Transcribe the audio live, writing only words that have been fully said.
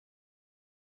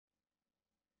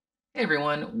Hey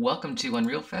everyone, welcome to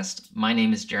Unreal Fest. My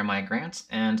name is Jeremiah Grant,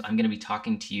 and I'm going to be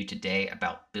talking to you today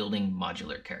about building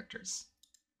modular characters.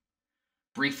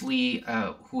 Briefly,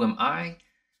 who am I?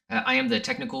 I am the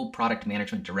Technical Product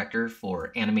Management Director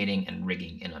for Animating and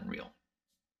Rigging in Unreal.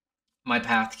 My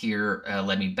path here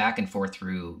led me back and forth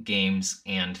through games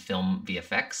and film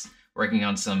VFX, working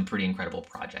on some pretty incredible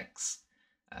projects.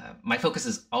 My focus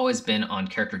has always been on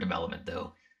character development,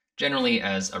 though, generally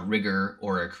as a rigger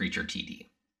or a creature TD.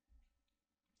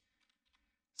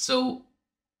 So,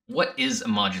 what is a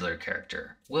modular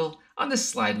character? Well, on this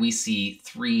slide, we see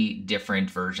three different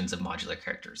versions of modular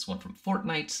characters, one from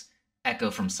Fortnite,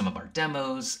 Echo from some of our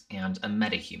demos, and a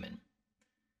MetaHuman.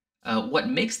 What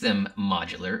makes them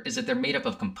modular is that they're made up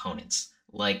of components,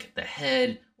 like the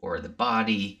head, or the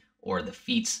body, or the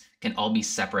feet, can all be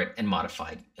separate and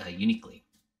modified uniquely.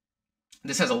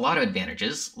 This has a lot of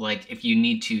advantages, like if you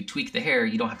need to tweak the hair,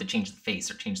 you don't have to change the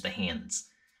face or change the hands.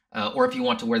 Or if you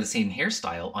want to wear the same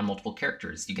hairstyle on multiple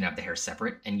characters, you can have the hair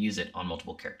separate and use it on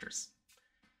multiple characters.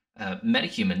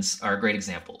 MetaHumans are a great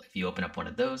example. If you open up one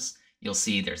of those, you'll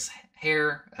see there's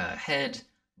hair, head,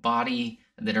 body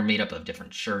that are made up of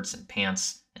different shirts and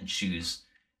pants and shoes.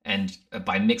 And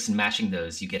by mix and matching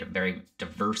those, you get a very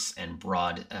diverse and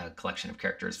broad collection of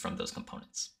characters from those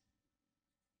components.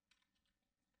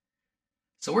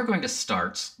 So we're going to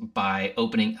start by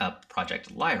opening up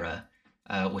Project Lyra,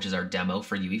 which is our demo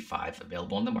for UE5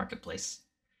 available in the marketplace.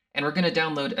 And we're going to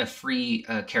download a free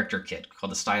character kit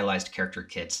called the Stylized Character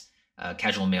Kit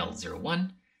Casual Mail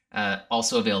 01,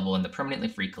 also available in the permanently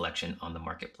free collection on the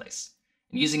marketplace.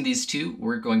 And using these two,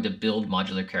 we're going to build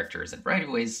modular characters in a variety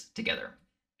of ways together.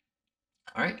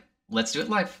 All right, let's do it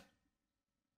live.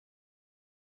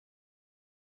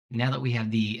 Now that we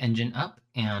have the engine up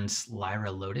and Lyra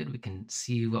loaded, we can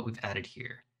see what we've added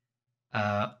here.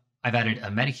 I've added a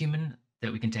MetaHuman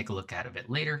that we can take a look at a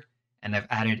bit later, and I've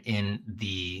added in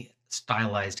the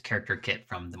stylized character kit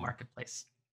from the marketplace.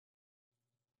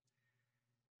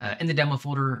 In the demo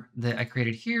folder that I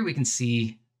created here, we can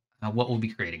see what we'll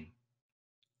be creating.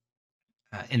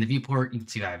 In the viewport, you can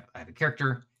see I have a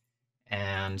character,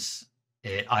 and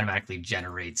it automatically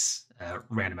generates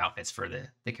random outfits for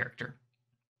the character.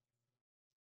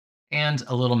 And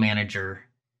a little manager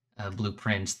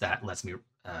blueprint that lets me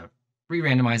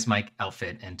re-randomize my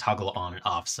outfit and toggle on and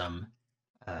off some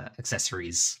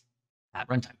accessories at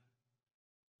runtime.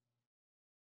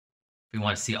 If we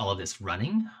want to see all of this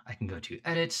running, I can go to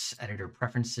Edit, Editor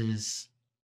Preferences.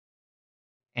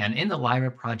 And in the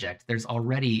Lyra project, there's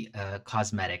already a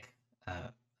cosmetic,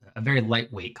 a very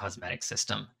lightweight cosmetic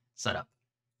system set up.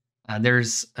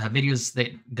 There's videos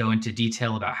that go into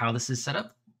detail about how this is set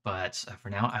up, but for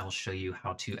now, I will show you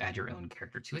how to add your own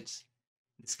character to it.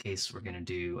 In this case, we're going to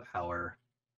do our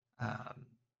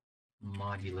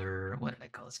modular, what did I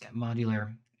call this guy?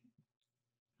 Modular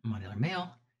male.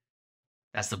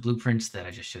 That's the blueprints that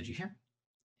I just showed you here.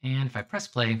 And if I press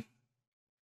play,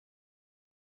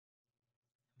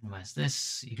 minimize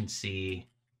this, you can see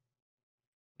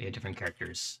we have different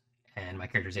characters, and my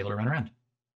character is able to run around.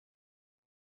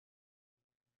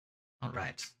 All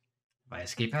right. If I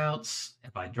escape out,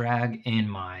 if I drag in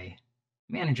my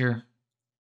manager,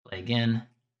 play again,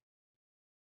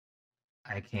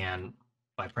 I can,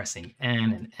 by pressing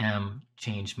N and M,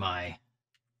 change my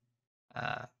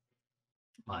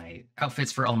my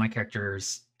outfits for all my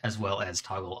characters, as well as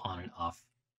toggle on and off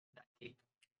that cape.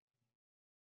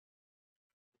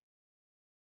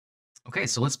 Okay,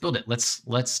 so let's build it.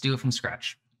 Let's do it from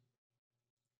scratch.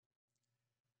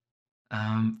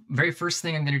 Very first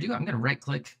thing I'm going to do, I'm going to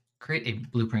right-click, create a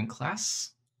blueprint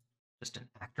class, just an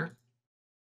actor.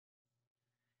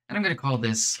 And I'm going to call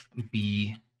this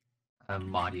be a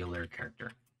modular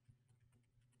character.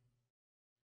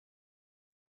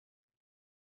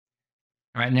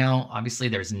 All right, now, obviously,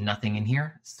 there's nothing in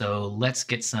here. So let's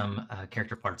get some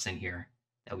character parts in here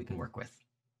that we can work with.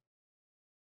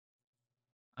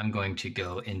 I'm going to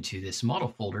go into this model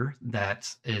folder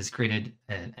that is created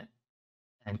and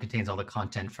contains all the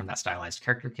content from that stylized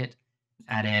character kit.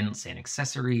 Add in, let's say, an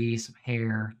accessory, some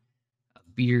hair, a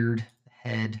beard, the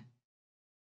head.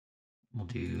 We'll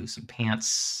do some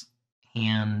pants,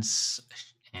 hands,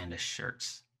 and a shirt.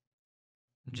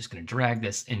 I'm just going to drag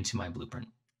this into my blueprint.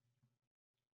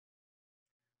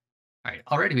 All right,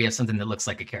 already we have something that looks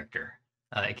like a character.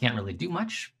 It can't really do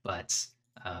much, but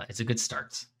it's a good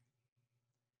start.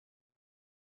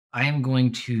 I am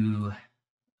going to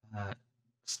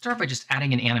start by just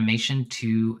adding an animation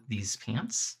to these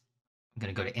pants. I'm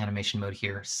going to go to animation mode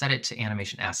here, set it to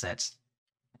animation assets,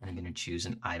 and I'm going to choose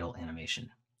an idle animation.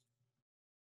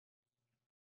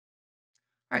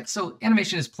 All right, so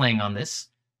animation is playing on this.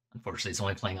 Unfortunately, it's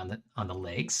only playing on the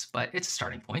legs, but it's a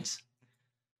starting point.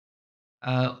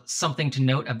 Something to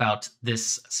note about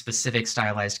this specific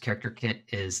stylized character kit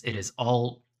is it is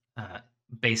all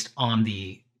based on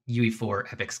the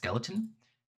UE4 Epic skeleton,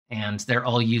 and they're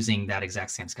all using that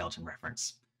exact same skeleton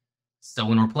reference. So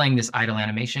when we're playing this idle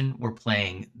animation, we're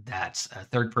playing that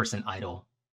third-person idle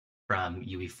from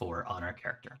UE4 on our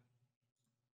character.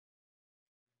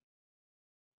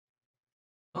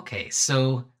 Okay,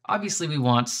 so obviously we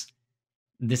want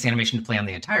this animation to play on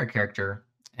the entire character,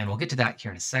 and we'll get to that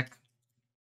here in a sec.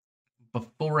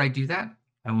 Before I do that,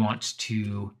 I want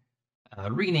to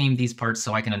rename these parts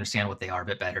so I can understand what they are a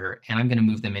bit better, and I'm going to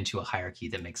move them into a hierarchy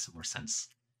that makes some more sense.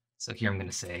 So here I'm going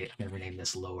to rename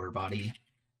this lower body,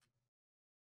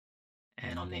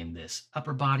 and I'll name this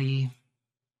upper body.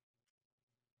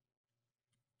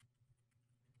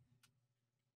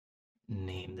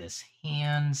 Name this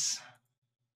hands.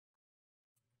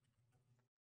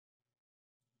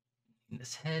 Name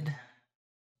this head.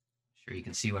 Sure you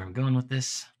can see where I'm going with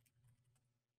this.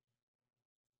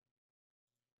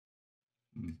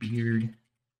 Beard.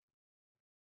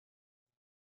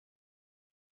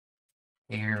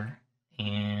 Hair.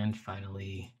 And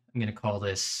finally, I'm going to call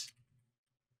this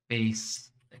face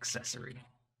accessory.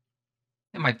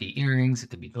 It might be earrings, it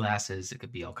could be glasses, it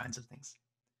could be all kinds of things.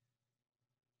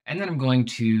 And then I'm going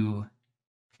to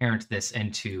parent this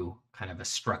into kind of a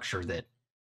structure that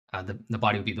the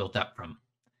body would be built up from. In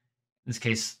this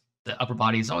case, the upper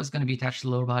body is always going to be attached to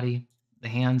the lower body. The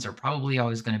hands are probably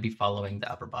always going to be following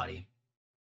the upper body.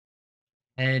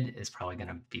 Head is probably going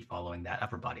to be following that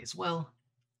upper body as well.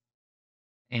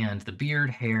 And the beard,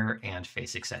 hair, and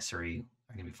face accessory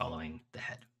are going to be following the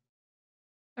head.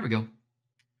 There we go.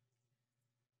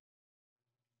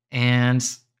 And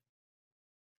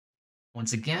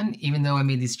once again, even though I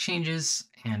made these changes,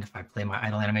 and if I play my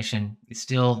idle animation, you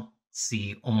still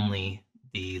see only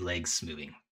the legs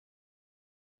moving.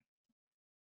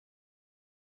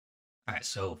 All right,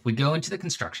 so if we go into the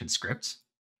construction script,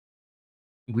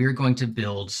 we're going to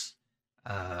build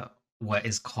what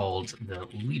is called the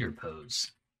leader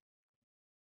pose.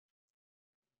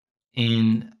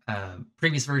 In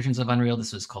previous versions of Unreal,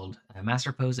 this was called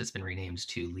master pose. It's been renamed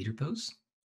to leader pose.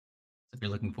 So if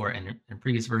you're looking for it in a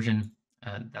previous version,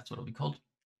 that's what it'll be called.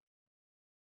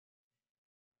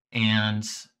 And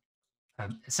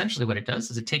essentially what it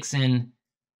does is it takes in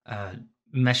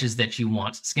meshes that you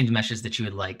want, skinned meshes that you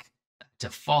would like to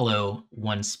follow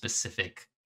one specific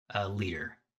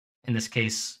leader. In this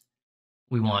case,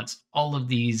 we want all of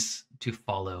these to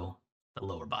follow the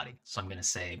lower body. So I'm going to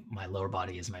say my lower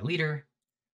body is my leader,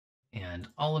 and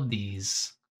all of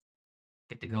these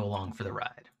get to go along for the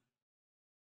ride.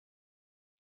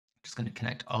 Just going to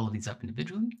connect all of these up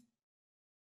individually.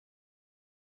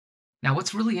 Now,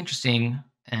 what's really interesting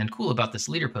and cool about this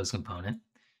leader pose component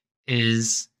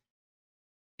is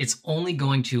it's only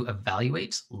going to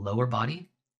evaluate lower body,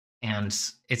 and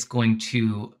it's going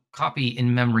to copy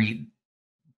in memory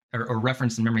or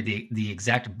reference in memory the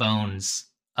exact bones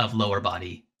of lower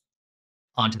body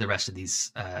onto the rest of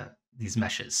these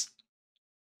meshes.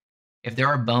 If there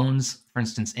are bones, for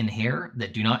instance, in hair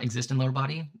that do not exist in lower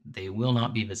body, they will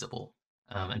not be visible.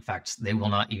 In fact, they will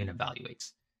not even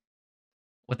evaluate.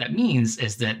 What that means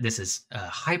is that this is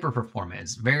hyper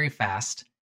performance, very fast,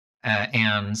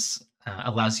 and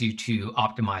allows you to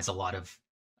optimize a lot of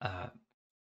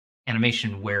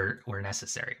animation where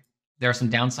necessary. There are some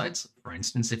downsides. For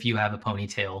instance, if you have a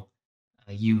ponytail,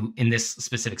 in this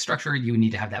specific structure, you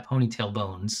need to have that ponytail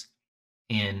bones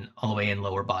in all the way in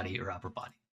lower body or upper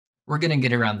body. We're going to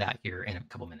get around that here in a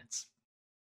couple minutes.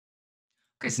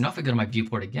 Okay, so now if I go to my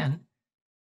viewport again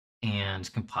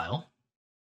and compile,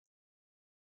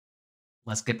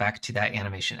 let's get back to that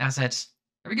animation asset.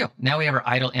 There we go. Now we have our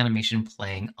idle animation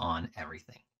playing on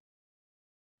everything.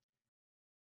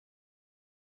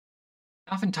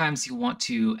 Oftentimes you want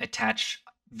to attach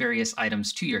various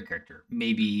items to your character,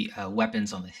 maybe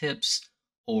weapons on the hips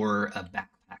or a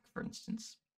backpack, for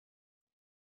instance.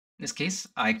 In this case,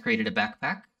 I created a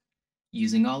backpack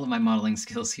using all of my modeling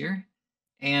skills here.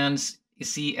 And you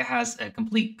see it has a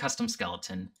complete custom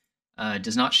skeleton,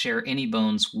 does not share any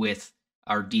bones with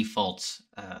our default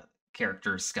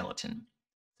character skeleton.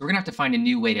 So we're gonna have to find a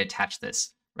new way to attach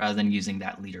this rather than using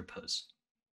that leader pose.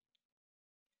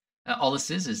 All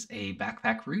this is a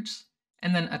backpack root,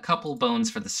 and then a couple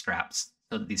bones for the straps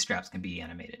so that these straps can be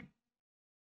animated.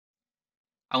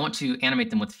 I want to animate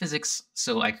them with physics,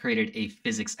 so I created a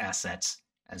physics asset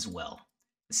as well.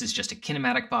 This is just a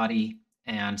kinematic body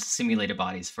and simulated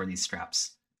bodies for these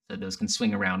straps, so those can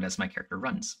swing around as my character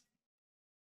runs.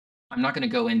 I'm not going to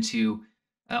go into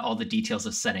all the details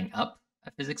of setting up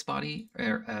a physics body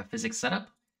or a physics setup,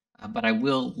 but I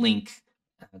will link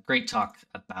a great talk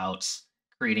about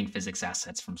creating physics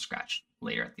assets from scratch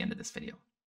later at the end of this video.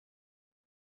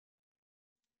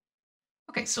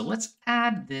 Okay, so let's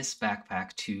add this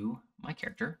backpack to my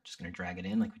character. Just going to drag it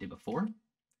in like we did before.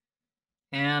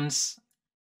 And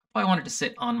I want it to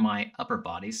sit on my upper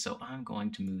body, so I'm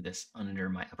going to move this under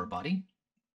my upper body.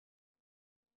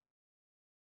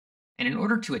 And in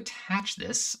order to attach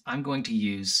this, I'm going to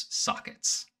use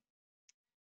sockets.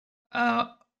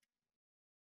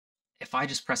 If I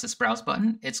just press this browse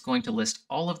button, it's going to list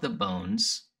all of the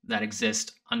bones that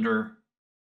exist under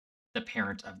the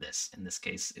parent of this. In this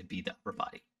case, it'd be the upper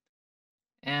body.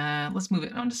 And let's move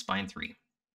it on to spine 3.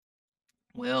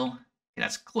 Well,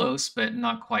 that's close, but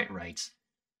not quite right.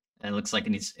 And it looks like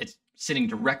it's sitting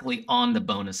directly on the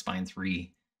bone of spine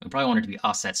 3. We probably want it to be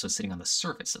offset, so it's sitting on the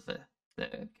surface of the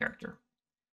character.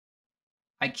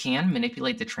 I can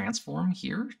manipulate the transform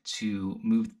here to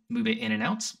move it in and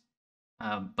out,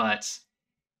 but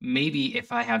maybe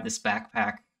if I have this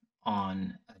backpack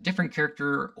on a different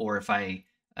character, or if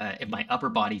my upper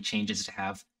body changes to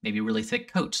have maybe a really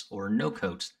thick coat or no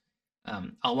coat,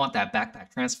 I'll want that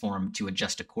backpack transform to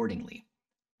adjust accordingly.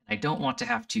 I don't want to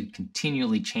have to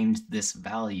continually change this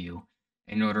value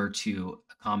in order to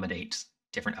accommodate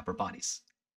different upper bodies.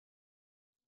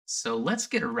 So let's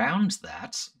get around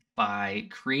that by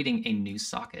creating a new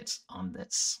socket on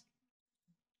this.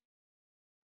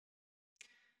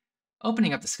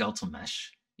 Opening up the skeletal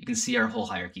mesh, you can see our whole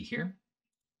hierarchy here.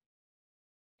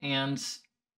 And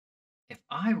if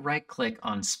I right-click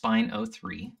on spine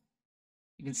 03,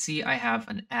 you can see I have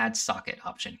an add socket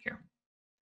option here.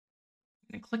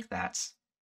 I'm going to click that.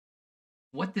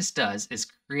 What this does is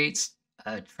creates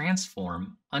a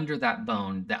transform under that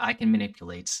bone that I can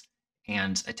manipulate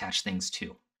and attach things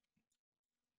to.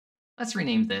 Let's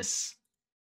rename this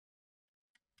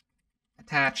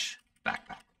attach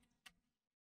backpack.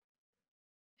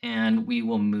 And we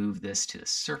will move this to the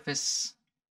surface,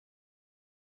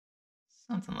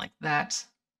 something like that.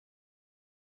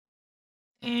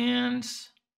 And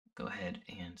go ahead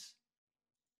and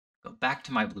go back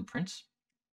to my blueprint.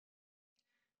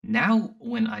 Now,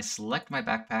 when I select my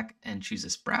backpack and choose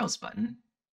this browse button,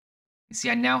 you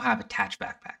see I now have attach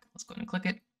backpack. Let's go ahead and click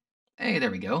it. Hey, there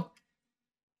we go.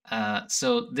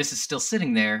 So this is still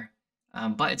sitting there,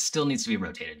 but it still needs to be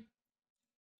rotated.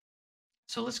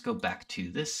 So let's go back to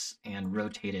this and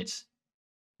rotate it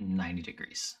 90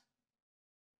 degrees.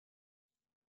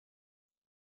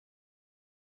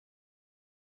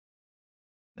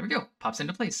 There we go, pops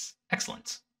into place.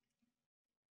 Excellent.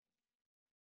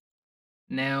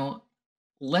 Now,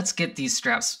 let's get these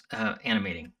straps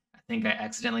animating. I think I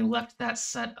accidentally left that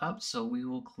set up, so we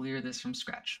will clear this from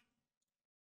scratch.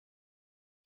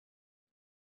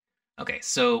 Okay,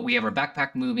 so we have our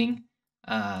backpack moving.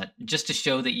 Just to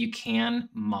show that you can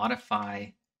modify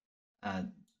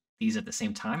these at the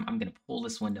same time, I'm going to pull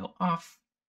this window off,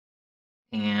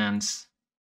 and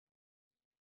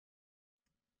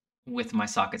with my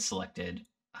socket selected,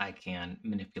 I can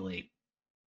manipulate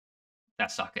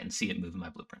that socket and see it move in my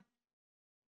blueprint.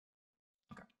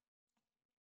 Okay.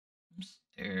 Oops,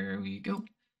 there we go.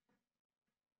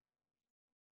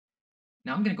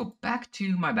 Now I'm going to go back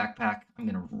to my backpack. I'm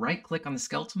going to right-click on the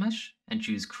skeletal mesh and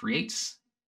choose Create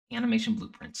Animation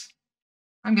Blueprint.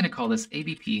 I'm going to call this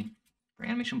ABP for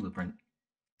Animation Blueprint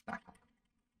Backpack.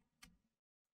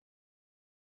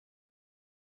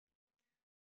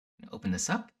 Open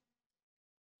this up.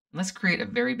 Let's create a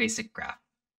very basic graph.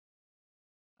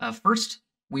 First,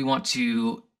 we want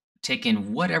to take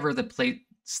in whatever the place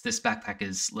this backpack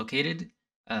is located,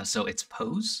 so its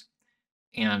pose,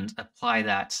 and apply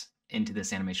that into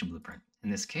this animation blueprint.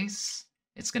 In this case,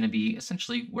 it's going to be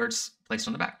essentially where it's placed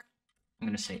on the back. I'm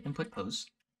going to say input pose.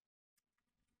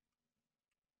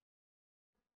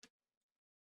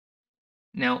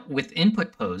 Now, with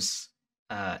input pose,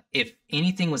 if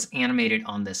anything was animated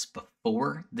on this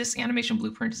before this animation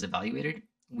blueprint is evaluated,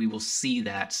 we will see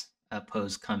that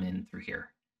pose come in through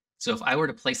here. So if I were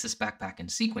to place this backpack in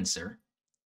sequencer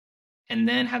and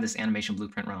then have this animation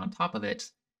blueprint run on top of it,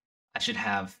 I should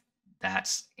have that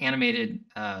animated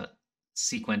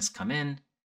sequence come in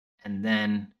and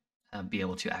then be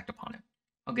able to act upon it.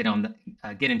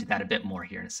 I'll get into that a bit more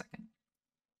here in a second.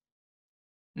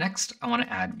 Next, I want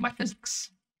to add my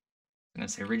physics. I'm going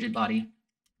to say rigid body.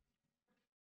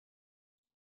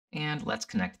 And let's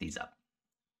connect these up.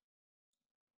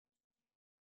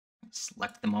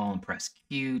 Select them all and press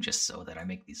Q just so that I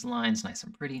make these lines nice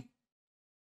and pretty.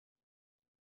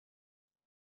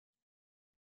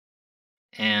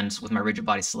 And with my rigid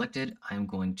body selected, I'm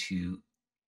going to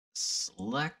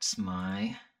select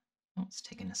my Oh, it's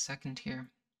taking a second here.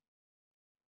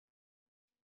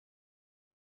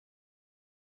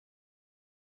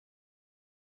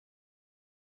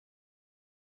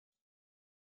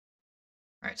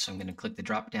 All right, so I'm going to click the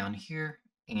drop down here,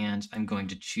 and I'm going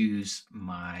to choose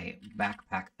my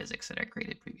backpack physics that I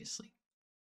created previously.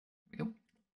 There we go.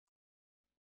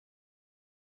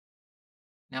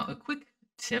 Now, a quick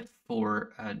tip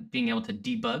for being able to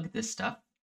debug this stuff,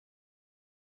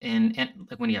 and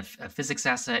like when you have a physics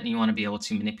asset and you want to be able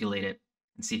to manipulate it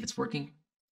and see if it's working,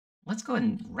 let's go ahead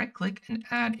and right-click and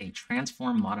add a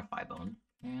transform modify bone.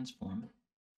 Transform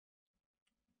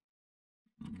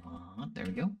mod. There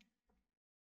we go.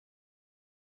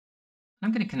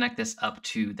 I'm going to connect this up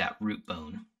to that root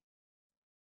bone.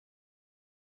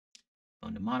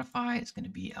 Bone to modify is going to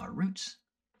be our root,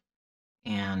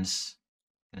 and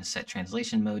I'm going to set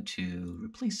translation mode to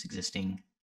replace existing.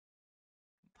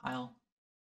 Compile.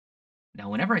 Now,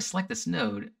 whenever I select this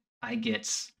node, I get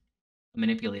a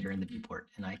manipulator in the viewport,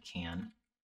 and I can,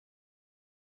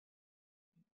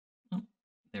 oh,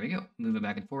 there we go, move it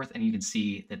back and forth, and you can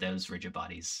see that those rigid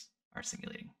bodies are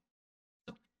simulating.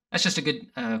 So that's just a good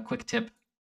quick tip.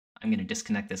 I'm going to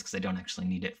disconnect this because I don't actually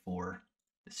need it for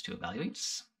this to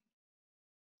evaluate.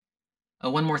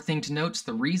 One more thing to note,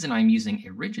 the reason I'm using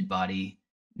a rigid body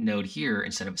node here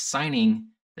instead of assigning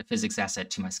the physics asset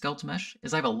to my skeletal mesh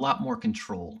is I have a lot more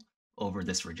control over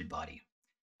this rigid body.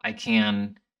 I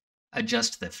can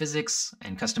adjust the physics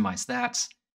and customize that.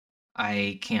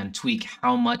 I can tweak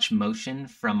how much motion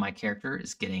from my character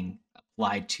is getting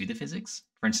applied to the physics.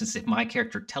 For instance, if my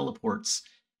character teleports,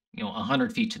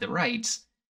 100 feet to the right,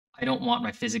 I don't want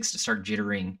my physics to start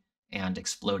jittering and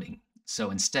exploding. So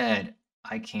instead,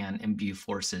 I can imbue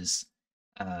forces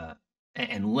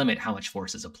and limit how much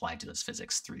force is applied to those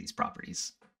physics through these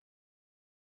properties.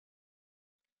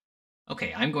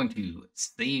 Okay, I'm going to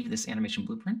save this animation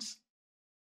blueprint.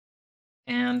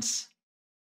 And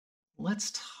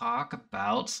let's talk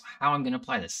about how I'm going to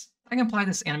apply this. I can apply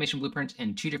this animation blueprint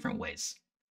in two different ways.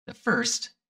 The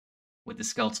first, with the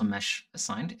skeletal mesh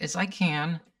assigned, is I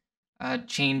can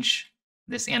change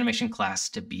this animation class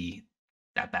to be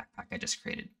that backpack I just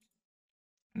created.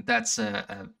 That's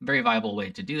a very viable way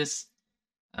to do this.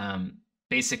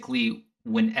 Basically,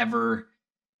 whenever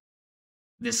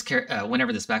this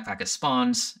backpack is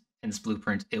spawns in this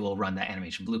blueprint, it will run that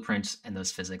animation blueprint, and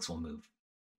those physics will move.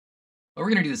 But we're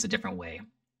going to do this a different way.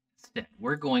 Instead,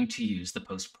 we're going to use the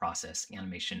post-process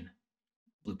animation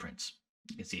blueprints.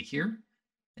 You can see it here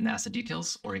in the asset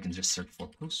details, or you can just search for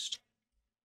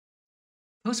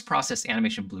post-process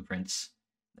animation blueprints.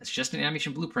 That's just an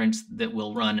animation blueprint that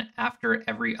will run after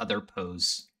every other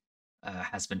pose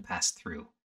has been passed through.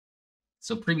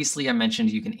 So previously I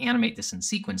mentioned you can animate this in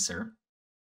sequencer,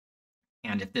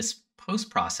 and if this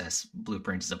post-process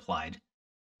blueprint is applied,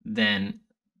 then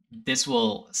this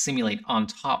will simulate on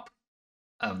top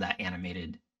of that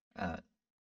animated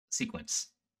sequence.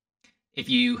 If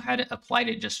you had applied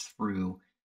it just through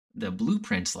the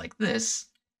blueprints like this,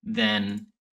 then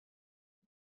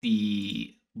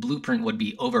the blueprint would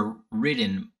be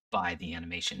overridden by the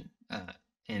animation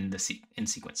in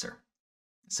sequencer.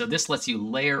 So this lets you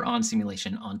layer on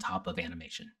simulation on top of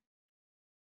animation.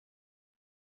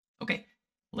 Okay,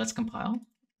 let's compile.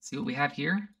 See what we have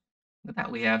here. Look at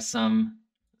that, we have some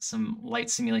light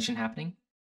simulation happening.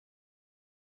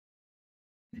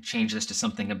 Change this to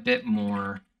something a bit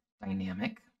more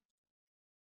dynamic.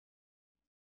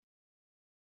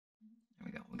 There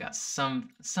we go. We got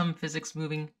some physics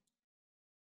moving.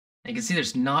 And you can see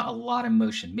there's not a lot of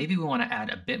motion. Maybe we want to add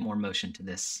a bit more motion to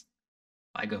this.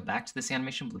 I go back to this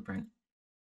animation blueprint,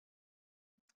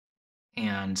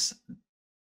 and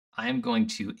I'm going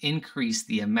to increase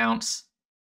the amounts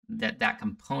that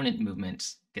component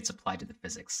movement gets applied to the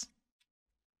physics.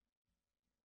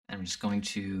 And I'm just going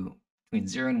to, between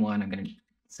 0 and 1, I'm going to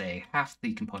say half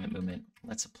the component movement.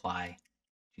 Let's apply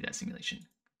to that simulation.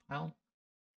 Compile.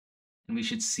 And we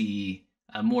should see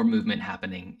more movement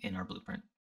happening in our blueprint.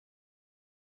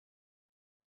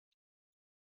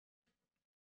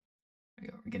 There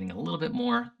we go. We're getting a little bit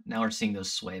more. Now we're seeing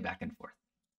those sway back and forth.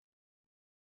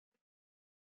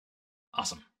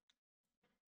 Awesome.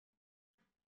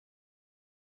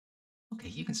 Okay,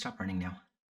 you can stop running now.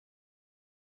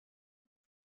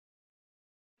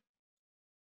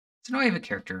 So now I have a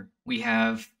character. We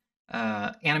have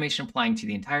animation applying to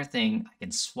the entire thing. I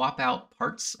can swap out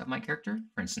parts of my character.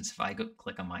 For instance, if I go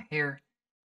click on my hair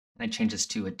and I change this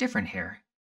to a different hair,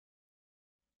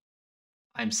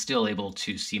 I'm still able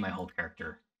to see my whole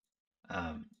character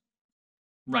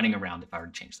running around if I were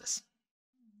to change this.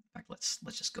 In fact, let's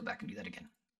just go back and do that again.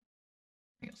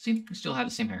 There you go. See, we still have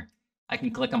the same hair. I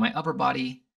can click on my upper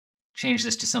body change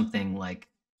this to something like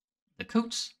the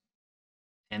coat,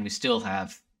 and we still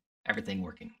have everything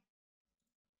working.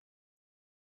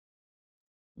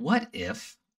 What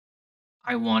if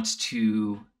I want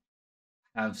to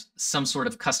have some sort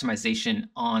of customization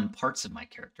on parts of my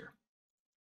character?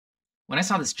 When I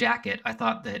saw this jacket, I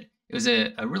thought that it was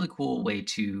a really cool way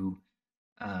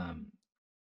um,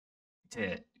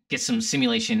 to get some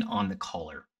simulation on the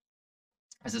collar.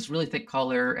 It has this really thick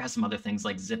collar, it has some other things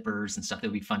like zippers and stuff that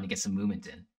would be fun to get some movement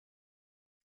in.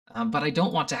 But I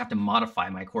don't want to have to modify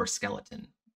my core skeleton.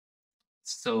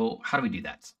 So how do we do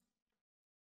that?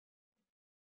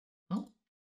 Well,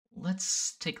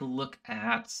 let's take a look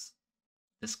at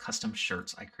this custom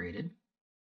shirts I created.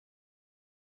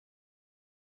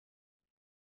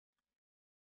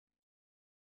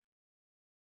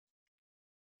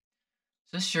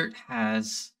 So this shirt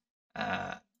has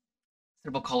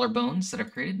several collarbones that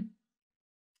I've created.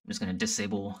 I'm just going to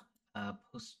disable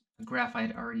post graph I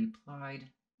had already applied.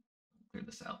 Clear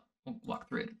this out. We'll walk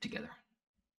through it together.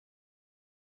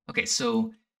 Okay,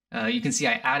 so you can see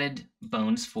I added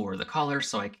bones for the collar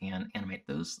so I can animate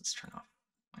those. Let's turn off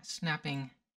my snapping.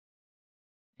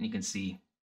 And you can see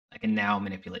I can now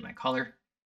manipulate my collar.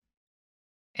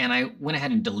 And I went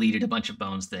ahead and deleted a bunch of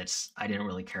bones that I didn't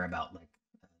really care about, like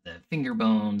the finger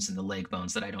bones and the leg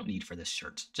bones that I don't need for this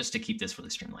shirt, just to keep this really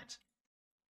streamlined.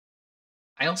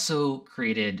 I also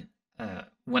created,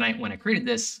 when I created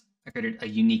this, I created a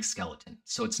unique skeleton.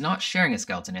 So it's not sharing a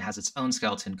skeleton, it has its own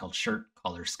skeleton called shirt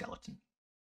collar skeleton.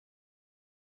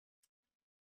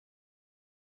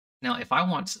 Now, if I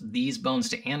want these bones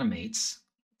to animate,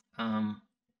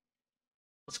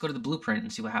 let's go to the blueprint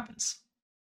and see what happens.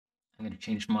 I'm going to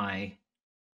change my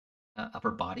upper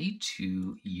body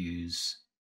to use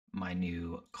my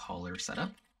new collar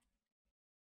setup.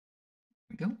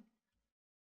 There we go.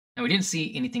 Now, we didn't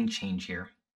see anything change here,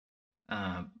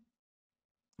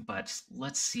 but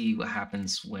let's see what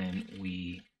happens when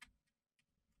we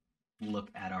look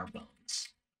at our bones.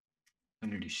 I'm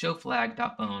going to do show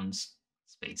flag.bones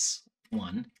space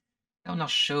 1. That will now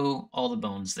show all the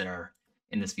bones that are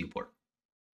in this viewport.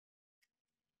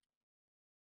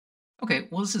 Okay,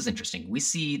 well, this is interesting. We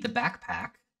see the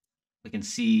backpack. We can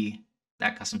see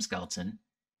that custom skeleton.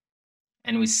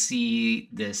 And we see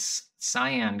this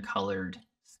cyan colored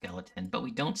skeleton, but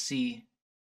we don't see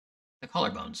the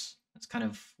collarbones. That's kind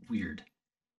of weird.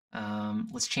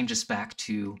 Let's change this back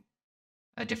to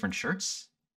different shirts.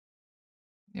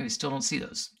 Yeah, we still don't see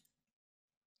those.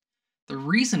 The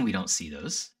reason we don't see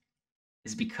those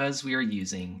is because we are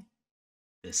using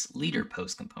this leader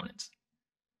pose component.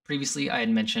 Previously, I had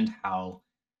mentioned how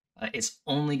it's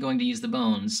only going to use the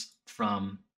bones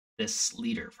from this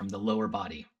leader, from the lower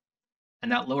body.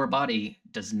 And that lower body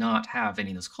does not have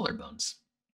any of those collarbones.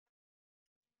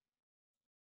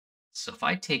 So if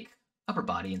I take upper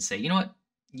body and say, you know what,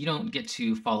 you don't get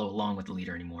to follow along with the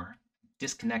leader anymore,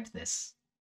 disconnect this.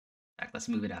 In fact, let's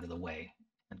move it out of the way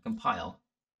and compile.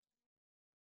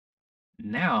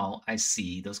 Now I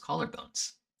see those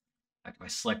collarbones. In fact, if I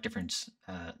select different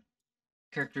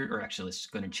character, or actually let's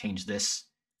go and change this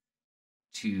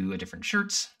to a different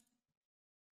shirt.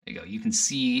 There you go. You can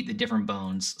see the different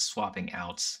bones swapping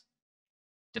out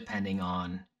depending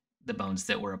on the bones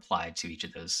that were applied to each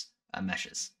of those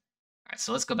meshes. All right,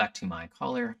 so let's go back to my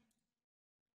collar.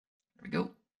 There we go.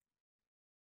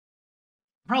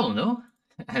 The problem though,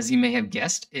 as you may have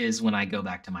guessed, is when I go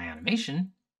back to my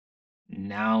animation,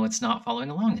 now it's not following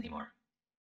along anymore.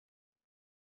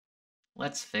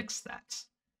 Let's fix that.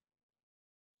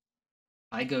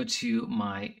 I go to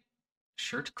my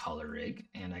shirt collar rig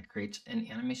and I create an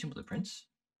animation blueprint.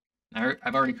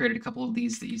 I've already created a couple of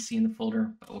these that you see in the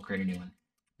folder, but we'll create a new one.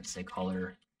 Let's say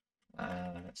collar,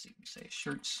 let's see, say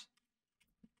shirts,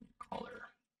 collar.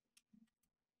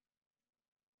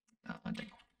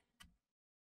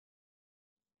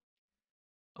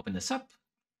 Open this up.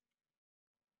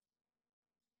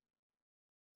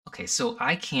 Okay, so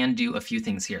I can do a few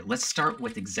things here. Let's start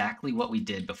with exactly what we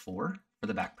did before for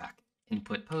the backpack.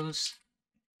 Input pose.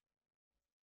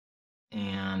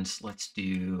 And let's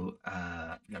do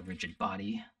the rigid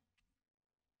body.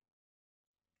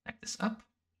 Connect this up.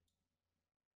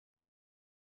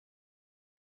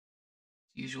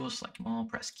 As usual, select them all,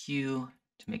 press Q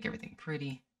to make everything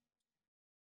pretty.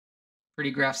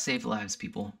 Pretty graphs save lives,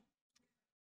 people.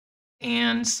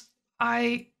 And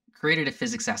I created a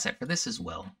physics asset for this as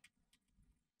well.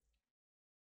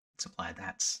 Let's apply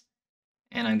that.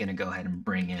 And I'm going to go ahead and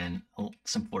bring in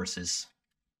some forces.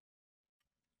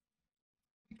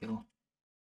 There we go.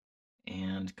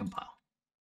 And compile.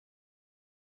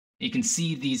 You can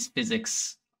see these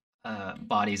physics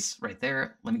bodies right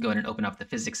there. Let me go ahead and open up the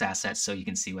physics assets so you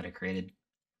can see what I created.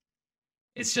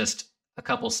 It's just a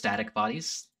couple static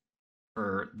bodies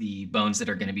for the bones that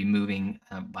are going to be moving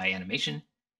by animation,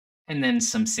 and then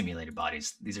some simulated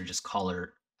bodies. These are just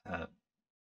collar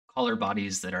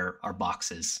bodies that are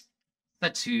boxes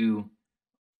set to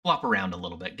flop around a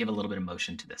little bit, give a little bit of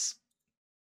motion to this.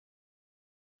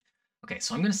 Okay,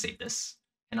 so I'm going to save this,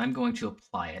 and I'm going to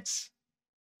apply it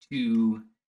to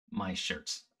my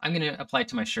shirt. I'm going to apply it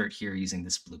to my shirt here using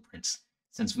this blueprint,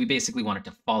 since we basically want it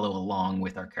to follow along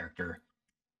with our character.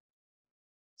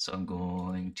 So I'm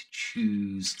going to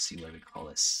choose, let's see, what do we call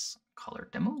this? Color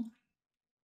demo,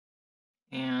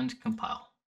 and compile.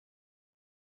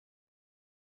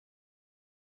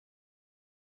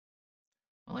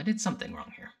 Well, I did something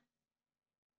wrong here.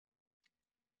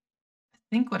 I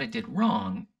think what I did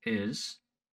wrong is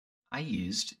I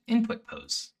used input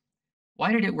pose.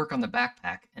 Why did it work on the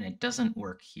backpack and it doesn't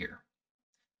work here?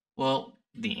 Well,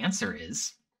 the answer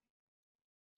is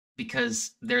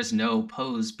because there's no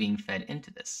pose being fed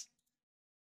into this.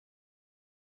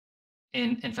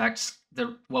 In fact,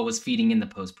 what was feeding in the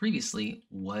pose previously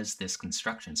was this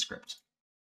construction script.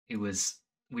 We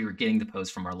were getting the pose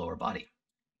from our lower body.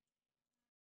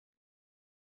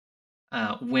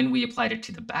 When we applied it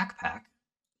to the backpack,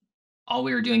 all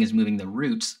we were doing is moving the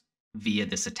root via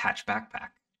this attached backpack,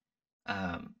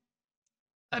 via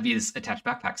this attached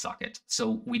backpack socket.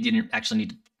 So we didn't actually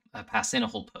need to pass in a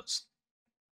whole pose.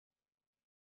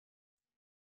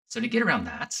 So to get around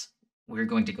that, we're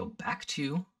going to go back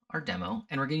to our demo,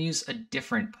 and we're going to use a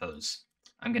different pose.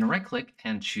 I'm going to right click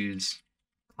and choose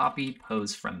copy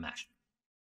pose from mesh.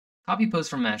 Copy pose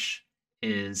from mesh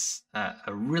is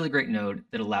a really great node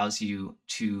that allows you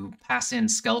to pass in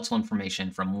skeletal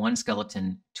information from one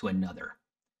skeleton to another.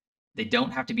 They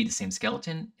don't have to be the same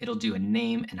skeleton. It'll do a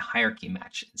name and hierarchy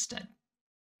match instead.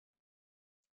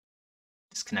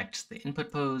 Disconnect the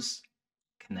input pose,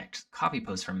 connect copy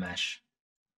pose from mesh,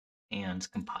 and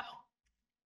compile.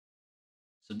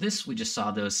 So this, we just saw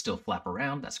those still flap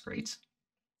around. That's great.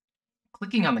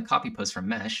 Clicking on the copy pose from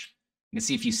mesh, you can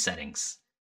see a few settings.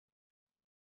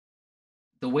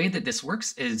 The way that this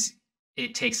works is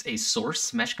it takes a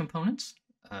source mesh component.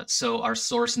 So our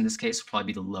source in this case will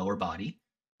probably be the lower body,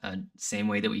 same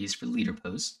way that we used for the leader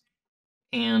pose.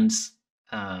 And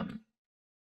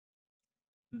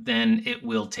then it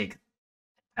will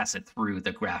pass it through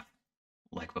the graph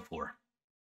like before.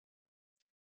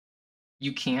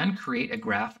 You can create a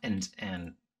graph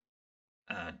and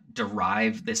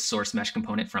derive this source mesh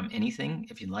component from anything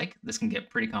if you'd like. This can get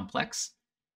pretty complex,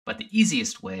 but the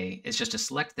easiest way is just to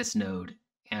select this node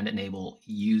and enable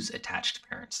use attached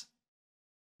parent.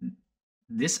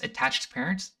 This attached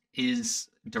parent is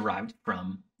derived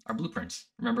from our blueprints.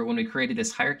 Remember when we created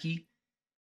this hierarchy,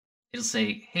 it'll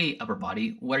say, hey, upper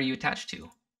body, what are you attached to?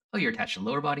 Oh, you're attached to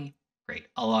lower body? Great,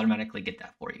 I'll automatically get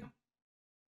that for you.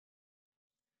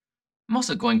 I'm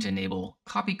also going to enable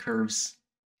copy curves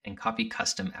and copy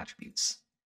custom attributes.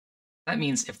 That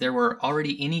means if there were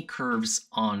already any curves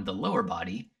on the lower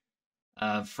body,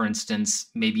 for instance,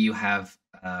 maybe you have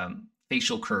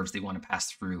facial curves they want to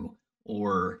pass through,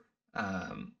 or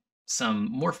some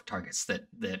morph targets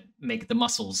that make the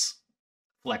muscles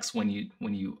flex when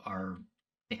you are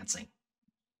dancing.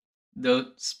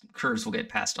 Those curves will get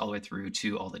passed all the way through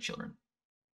to all the children.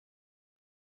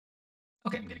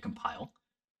 Okay, I'm going to compile.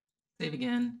 Save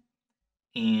again,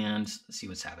 and see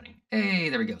what's happening. Hey,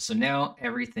 there we go. So now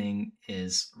everything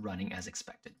is running as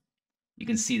expected. You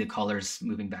can see the colors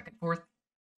moving back and forth.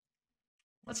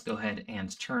 Let's go ahead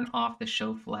and turn off the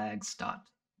show flags dot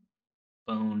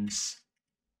bones,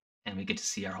 and we get to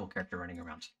see our whole character running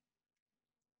around. So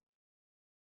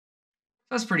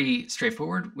that's pretty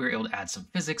straightforward. We were able to add some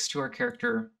physics to our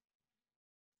character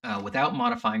without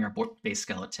modifying our base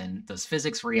skeleton. Those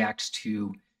physics react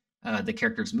to the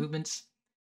character's movements,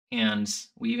 and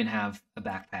we even have a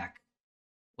backpack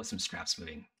with some straps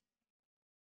moving.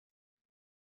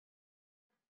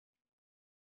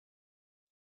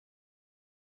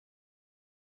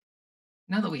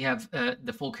 Now that we have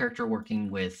the full character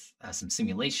working with some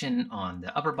simulation on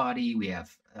the upper body, we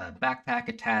have a backpack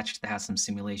attached that has some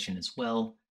simulation as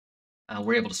well.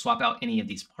 We're able to swap out any of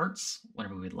these parts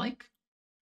whenever we would like.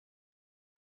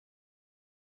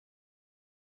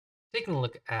 Taking a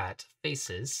look at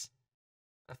faces,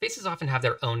 faces often have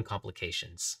their own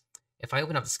complications. If I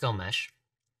open up the skull mesh,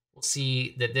 we'll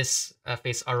see that this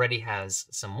face already has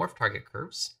some morph target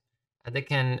curves that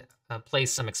can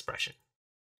place some expression.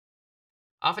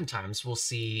 Oftentimes, we'll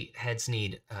see heads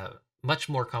need much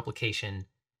more complication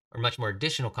or much more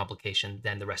additional complication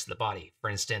than the rest of the body. For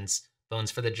instance,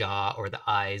 bones for the jaw or the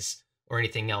eyes or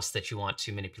anything else that you want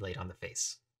to manipulate on the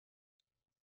face.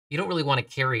 You don't really want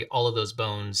to carry all of those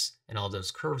bones and all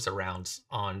those curves around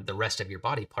on the rest of your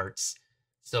body parts.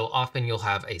 So often you'll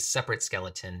have a separate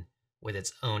skeleton with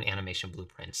its own animation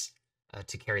blueprints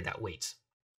to carry that weight.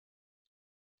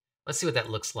 Let's see what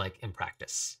that looks like in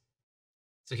practice.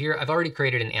 So here I've already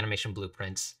created an animation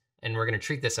blueprint, and we're going to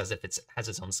treat this as if it has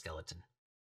its own skeleton.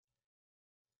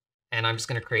 And I'm just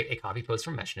going to create a copy pose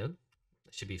from mesh node.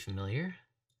 That should be familiar.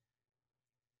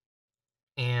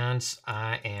 And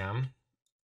I am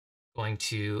going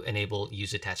to enable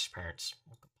use attached parents.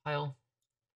 We'll compile,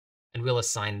 and we'll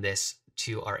assign this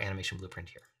to our animation blueprint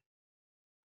here.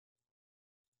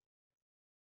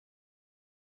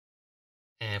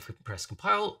 And if we press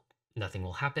compile, nothing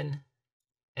will happen.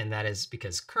 And that is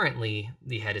because currently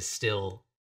the head is still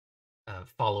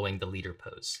following the leader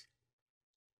pose.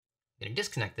 I'm going to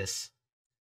disconnect this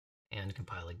and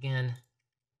compile again.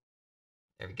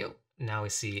 There we go. Now we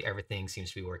see everything seems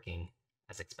to be working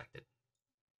as expected.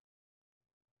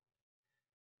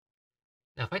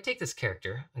 Now, if I take this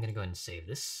character, I'm going to go ahead and save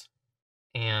this,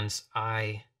 and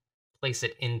I place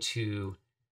it into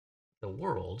the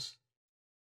world.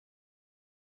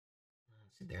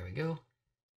 There we go.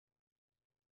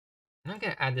 And I'm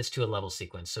going to add this to a level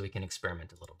sequence so we can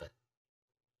experiment a little bit.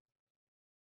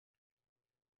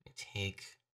 Take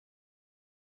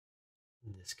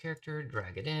this character,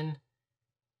 drag it in,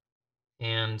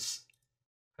 and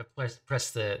I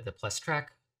press the plus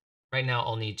track. Right now,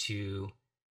 I'll need to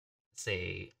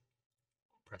say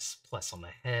press plus on the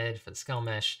head for the skull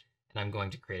mesh, and I'm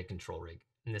going to create a control rig.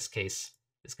 In this case,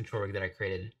 this control rig that I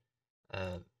created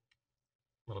a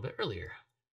little bit earlier.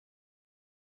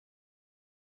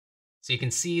 So you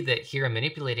can see that here I'm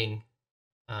manipulating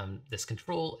this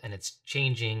control, and it's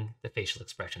changing the facial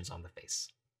expressions on the face.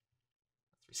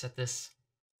 Let's reset this.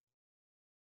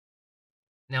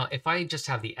 Now, if I just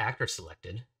have the actor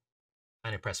selected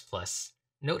and I press plus,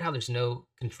 note how there's no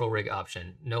control rig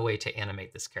option, no way to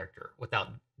animate this character without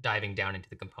diving down into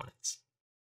the components.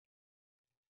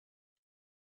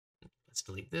 Let's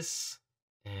delete this,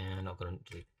 and I'll go and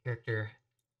delete the character.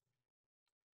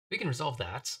 We can resolve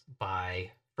that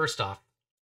by, first off,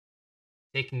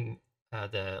 taking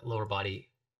the lower body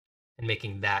and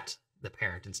making that the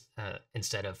parent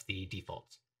instead of the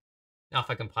default. Now, if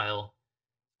I compile,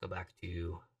 go back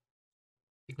to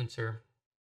sequencer,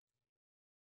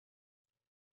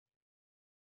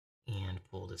 and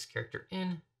pull this character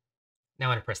in. Now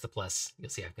when I press the plus, you'll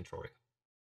see I have control rig.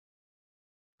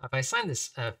 If I assign this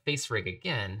face rig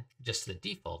again, just to the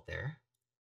default there,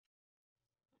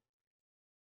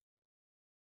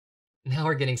 now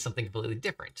we're getting something completely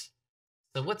different.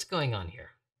 So what's going on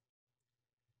here?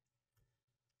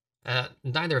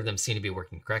 Neither of them seem to be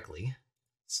working correctly.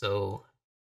 So,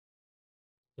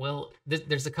 well,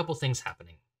 there's a couple things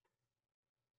happening.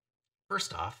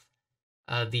 First off,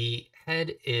 the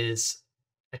head is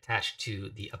attached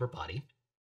to the upper body.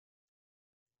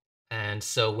 And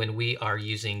so when we are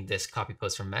using this copy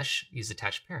pose from mesh, use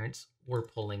attached parents, we're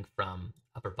pulling from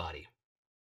upper body.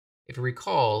 If you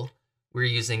recall, we're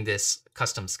using this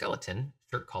custom skeleton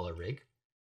shirt collar rig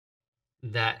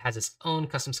that has its own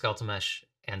custom skeletal mesh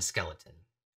and skeleton.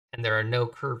 And there are no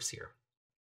curves here.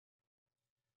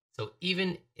 So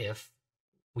even if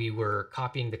we were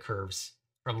copying the curves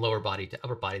from lower body to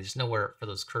upper body, there's nowhere for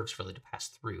those curves really to pass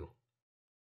through.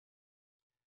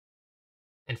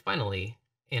 And finally,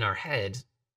 in our head,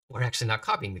 we're actually not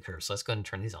copying the curves. So let's go ahead and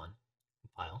turn these on,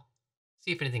 compile,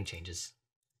 see if anything changes.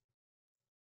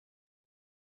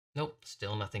 Nope,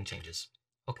 still nothing changes.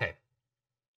 Okay.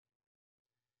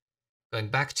 Going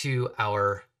back to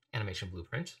our animation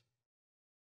blueprint,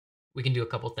 we can do a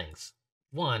couple things.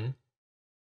 One,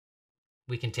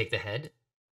 we can take the head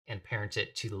and parent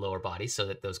it to the lower body so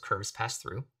that those curves pass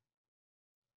through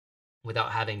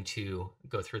without having to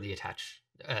go through the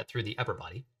through the upper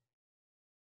body.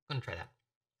 I'm gonna try that.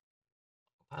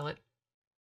 Compile it.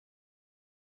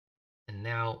 And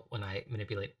now when I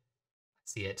manipulate, I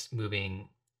see it moving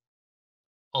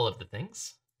all of the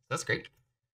things. That's great.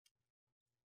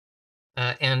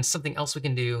 And something else we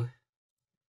can do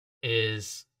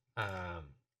is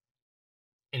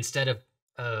instead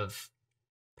of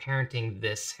parenting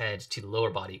this head to the lower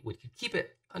body, we could keep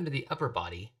it under the upper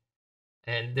body.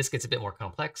 And this gets a bit more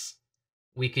complex.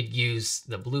 We could use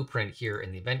the blueprint here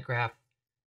in the event graph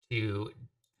to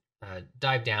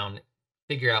dive down,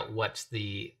 figure out what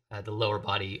the lower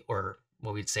body, or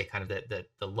what we'd say kind of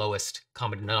the lowest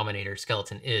common denominator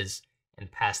skeleton is,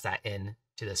 and pass that in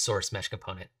to the source mesh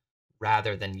component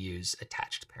rather than use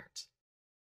attached parents.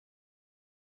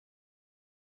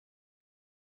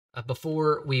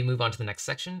 Before we move on to the next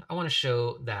section, I want to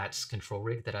show that control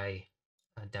rig that I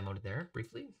demoed there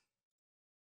briefly.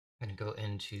 I'm going to go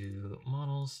into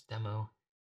models, demo,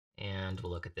 and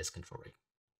we'll look at this control rig.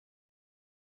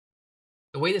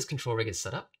 The way this control rig is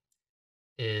set up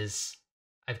is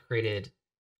I've created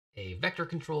a vector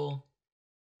control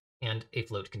and a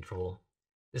float control.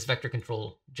 This vector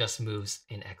control just moves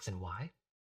in X and Y,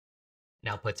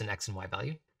 now puts an X and Y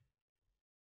value.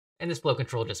 And this float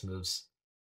control just moves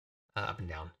up and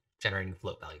down, generating the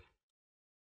float value.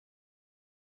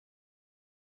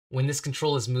 When this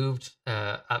control is moved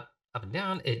up and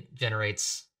down, it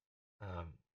generates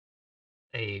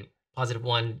a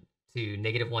 +1 to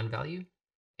 -1 value,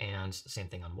 and same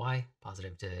thing on Y,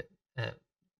 positive to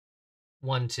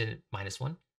 1 to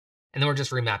 -1. And then we're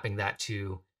just remapping that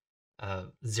to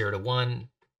 0 to 1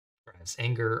 drives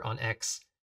anger on X,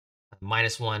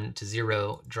 -1 to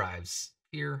 0 drives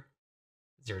fear,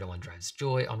 0 to 1 drives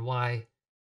joy on Y,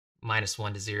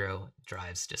 -1 to 0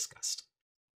 drives disgust.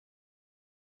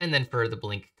 And then for the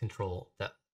blink control,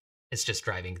 it's just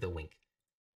driving the wink.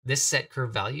 This set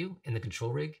curve value in the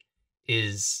control rig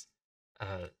is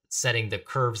setting the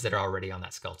curves that are already on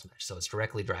that skeletal mesh. So it's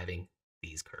directly driving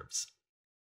these curves.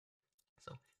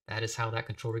 So that is how that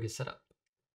control rig is set up.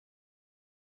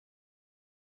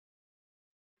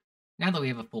 Now that we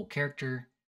have a full character,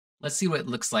 let's see what it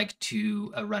looks like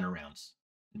to run around.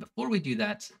 And before we do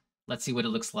that, let's see what it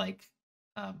looks like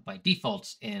by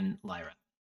default in Lyra.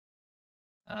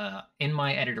 In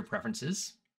my editor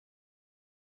preferences,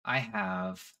 I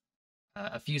have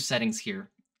a few settings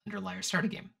here under Lyra Starter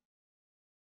Game.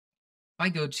 If I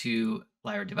go to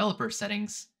Lyra Developer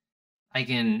Settings, I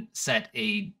can set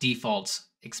a default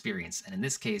experience. And in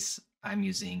this case, I'm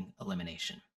using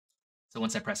Elimination. So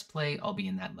once I press play, I'll be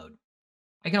in that mode.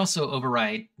 I can also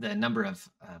override the number of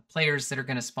players that are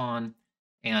going to spawn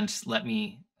and let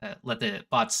the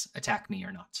bots attack me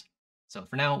or not. So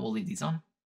for now, we'll leave these on.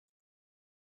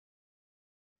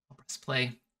 I'll press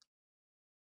play.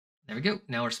 There we go.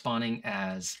 Now we're spawning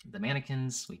as the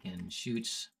mannequins. We can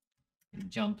shoot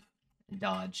and jump and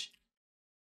dodge.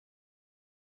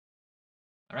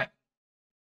 All right.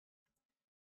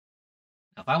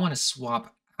 Now, if I want to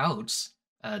swap out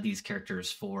these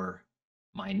characters for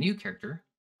my new character,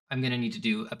 I'm going to need to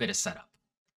do a bit of setup.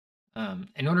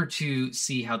 In order to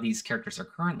see how these characters are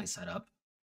currently set up,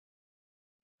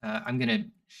 I'm going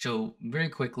to show very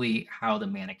quickly how the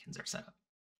mannequins are set up.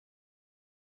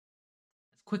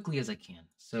 As quickly as I can.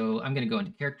 So I'm going to go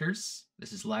into characters.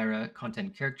 This is Lyra,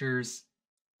 content characters,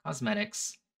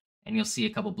 cosmetics, and you'll see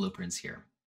a couple blueprints here.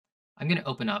 I'm going to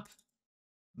open up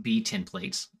B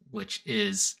template, which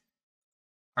is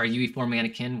our UE4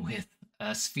 mannequin with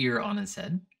a sphere on its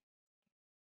head.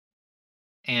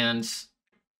 And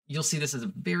you'll see this is a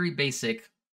very basic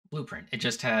blueprint. It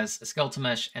just has a skeletal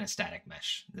mesh and a static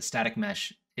mesh. The static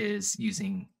mesh is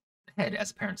using the head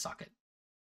as a parent socket.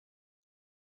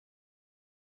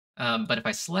 But if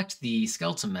I select the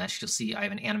skeletal mesh, you'll see I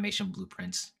have an animation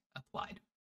blueprint applied.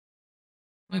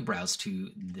 Let me browse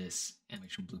to this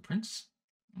animation blueprint.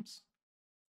 Oops.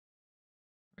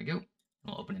 There we go.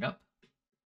 I'll open it up.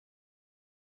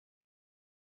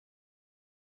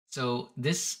 So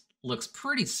this looks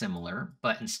pretty similar,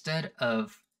 but instead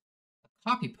of a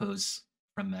copy pose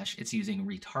from mesh, it's using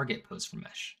retarget pose from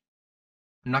mesh.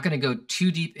 I'm not going to go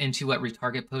too deep into what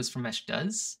retarget pose from mesh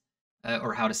does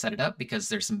or how to set it up because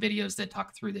there's some videos that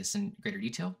talk through this in greater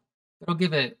detail, but I'll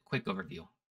give a quick overview.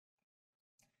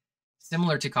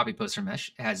 Similar to copy pose from mesh,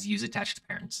 it has use attached to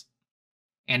parents,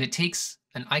 and it takes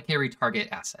an IK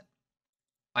retarget asset.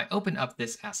 If I open up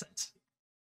this asset,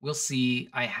 we'll see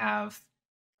I have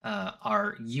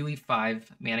our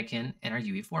UE5 mannequin and our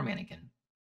UE4 mannequin.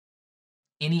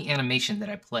 Any animation that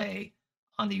I play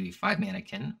on the UE5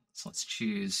 mannequin, so let's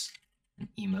choose an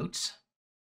emote,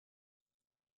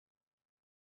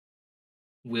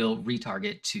 will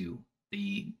retarget to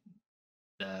the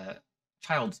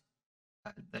child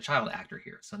actor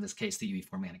here. So in this case, the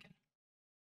UE4 mannequin.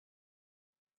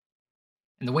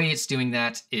 And the way it's doing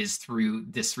that is through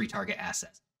this retarget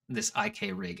asset, this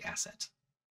IK rig asset.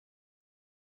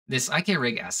 This IK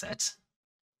rig asset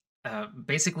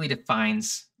basically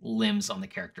defines limbs on the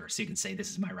character. So you can say,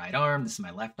 this is my right arm, this is my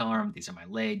left arm, these are my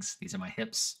legs, these are my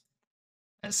hips.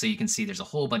 So you can see there's a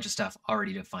whole bunch of stuff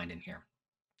already defined in here.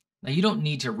 Now you don't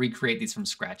need to recreate these from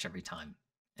scratch every time.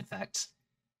 In fact,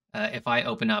 if I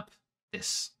open up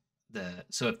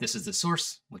so if this is the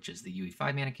source, which is the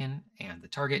UE5 mannequin, and the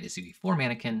target is UE4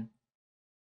 mannequin,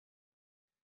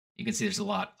 you can see there's a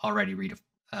lot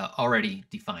already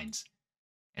defined.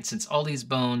 And since all these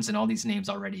bones and all these names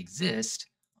already exist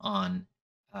on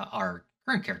our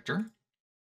current character,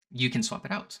 you can swap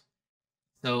it out.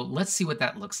 So let's see what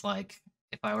that looks like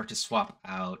if I were to swap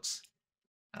out,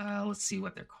 let's see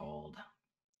what they're called.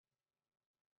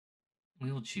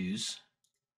 We will choose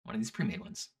one of these pre-made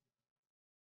ones.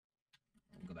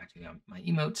 Go back to my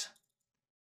emote,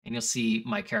 and you'll see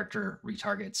my character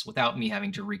retargets without me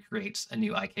having to recreate a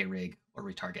new IK rig or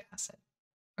retarget asset.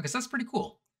 Okay, so that's pretty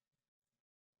cool.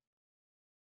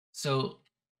 So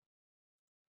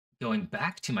going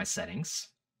back to my settings,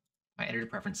 my editor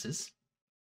preferences,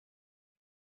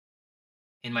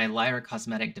 in my Lyra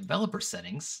Cosmetic developer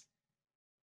settings,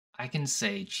 I can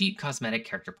say cheap cosmetic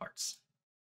character parts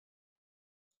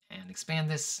and expand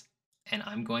this, and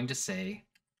I'm going to say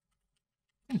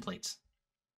templates,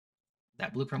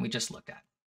 that blueprint we just looked at.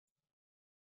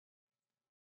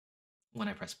 When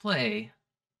I press play,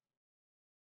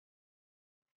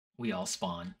 we all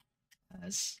spawn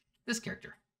as this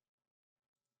character.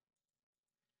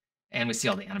 And we see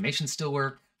all the animations still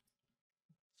work.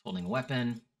 It's holding a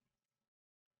weapon.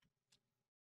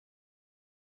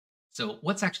 So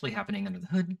what's actually happening under the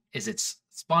hood is it's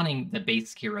spawning the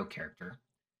base hero character,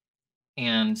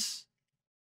 and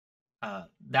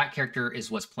that character is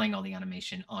what's playing all the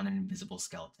animation on an invisible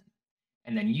skeleton.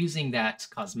 And then using that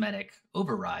cosmetic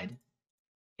override,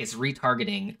 it's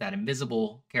retargeting that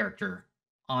invisible character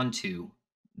onto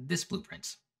this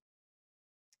blueprint.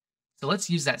 So let's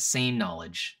use that same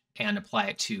knowledge and apply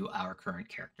it to our current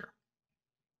character.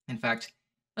 In fact,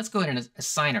 let's go ahead and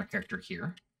assign our character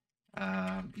here,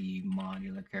 the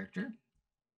modular character,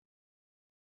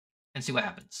 and see what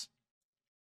happens.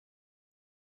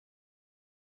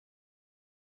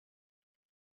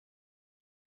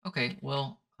 Okay,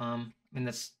 well, I mean,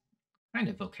 that's kind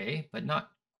of okay, but not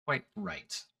quite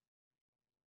right.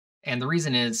 And the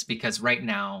reason is because right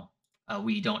now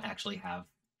we don't actually have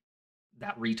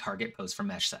that retarget pose from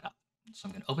mesh set up. So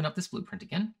I'm going to open up this blueprint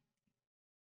again.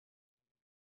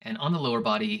 And on the lower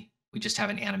body, we just have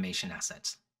an animation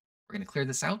asset. We're going to clear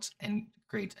this out and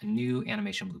create a new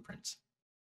animation blueprint.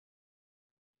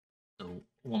 So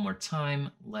one more time,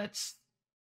 let's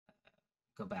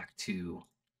go back to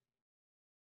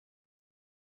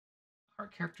our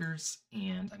characters,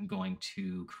 and I'm going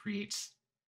to create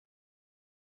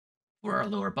for our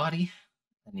lower body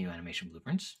a new animation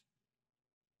blueprint.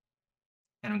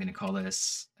 And I'm going to call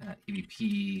this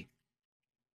EVP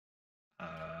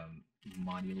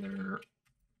Modular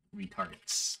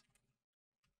Retargets.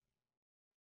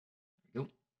 There we go.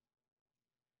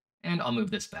 And I'll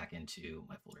move this back into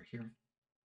my folder here.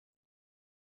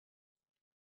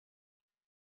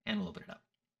 And we'll open it up.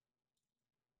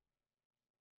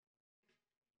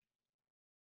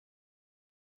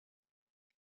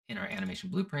 In our animation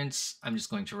blueprints, I'm just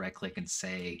going to right click and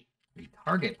say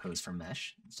retarget pose from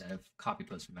mesh instead of copy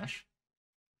pose from mesh.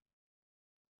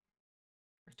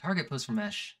 Retarget pose from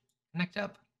mesh, connect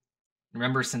up.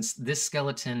 Remember, since this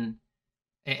skeleton,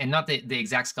 and not the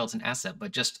exact skeleton asset,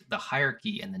 but just the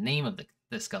hierarchy and the name of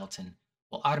the skeleton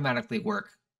will automatically work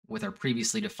with our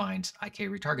previously defined IK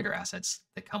retargeter assets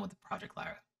that come with the Project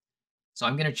Lyra. So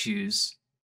I'm going to choose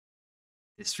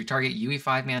this retarget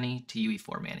UE5 Manny to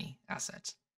UE4 Manny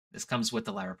asset. This comes with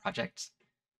the Lyra project,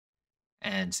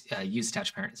 and use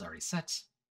attached parent is already set.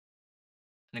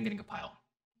 And I'm going to compile.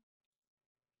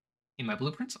 In my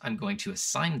blueprint, I'm going to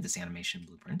assign this animation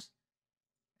blueprint,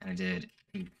 and I did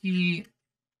AP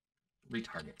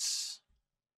retargets.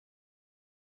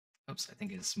 Oops, I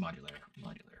think it's modular. There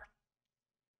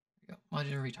we go,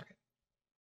 modular retarget.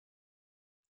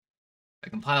 If I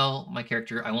compile my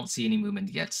character, I won't see any movement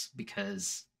yet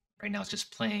because right now it's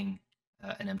just playing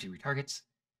an empty retarget.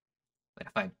 But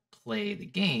if I play the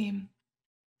game,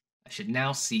 I should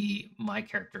now see my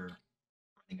character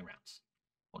running around,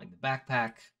 holding the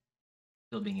backpack,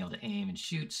 still being able to aim and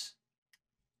shoot.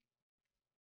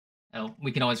 Now,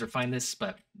 we can always refine this,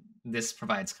 but this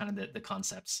provides kind of the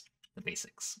concepts, the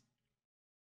basics.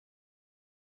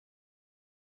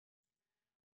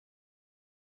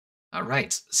 All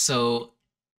right, so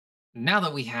now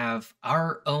that we have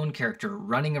our own character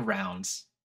running around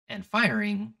and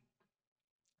firing,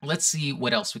 let's see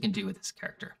what else we can do with this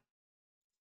character.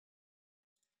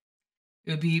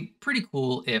 It would be pretty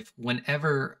cool if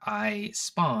whenever I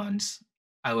spawned,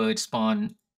 I would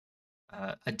spawn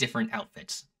a different outfit.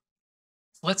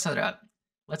 So let's set it up.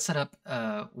 Let's set up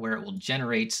where it will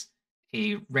generate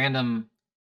a random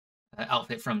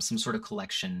outfit from some sort of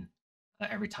collection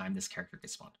every time this character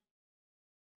gets spawned.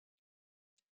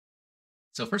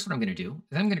 So first what I'm going to do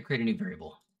is I'm going to create a new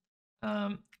variable.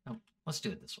 Let's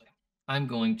do it this way. I'm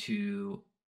going to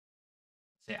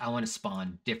say I want to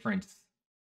spawn different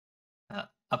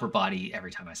upper body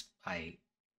every time I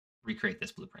recreate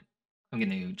this blueprint. I'm going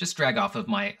to just drag off of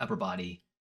my upper body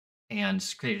and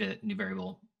create a new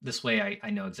variable. This way I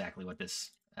know exactly what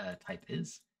this type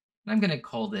is. And I'm going to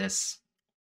call this,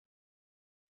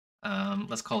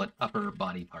 let's call it upper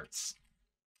body parts.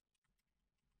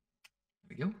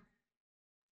 There we go.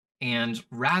 And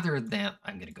rather than,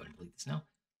 I'm going to go and delete this now.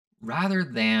 Rather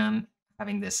than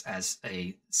having this as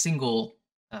a single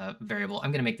variable,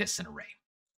 I'm going to make this an array.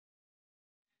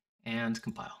 And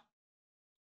compile.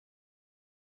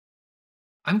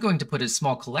 I'm going to put a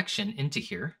small collection into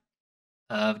here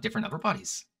of different upper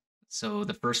bodies. So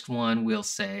the first one we'll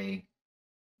say,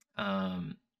 oh,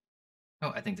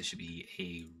 I think this should be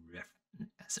a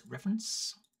asset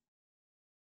reference.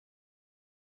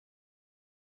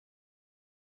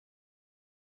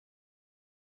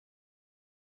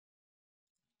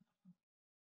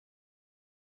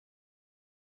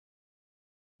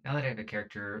 Now that I have a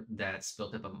character that's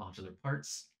built up of modular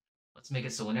parts, let's make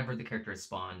it so whenever the character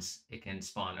spawns, it can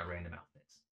spawn a random outfit.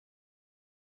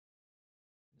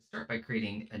 Start by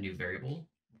creating a new variable.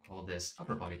 We'll call this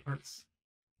upper body parts.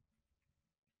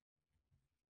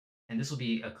 And this will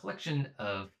be a collection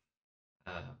of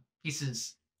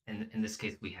pieces. And in this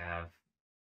case, we have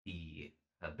the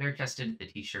bare chested, the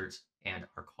t-shirt, and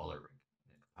our collar rig.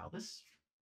 I'm going to compile this.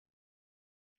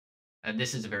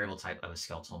 This is a variable type of a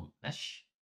skeletal mesh.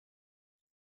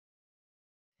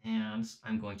 And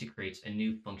I'm going to create a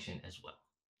new function as well.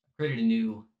 I've created a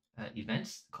new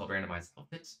event called randomized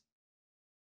outfits.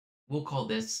 We'll call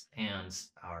this and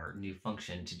our new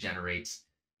function to generate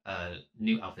a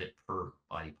new outfit per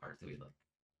body part that we like.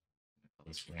 Call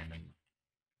this random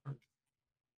part.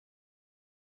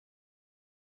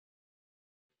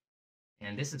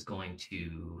 And this is going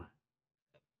to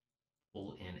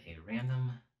pull in a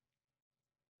random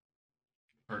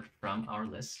part from our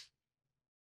list.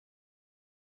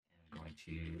 And I'm going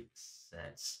to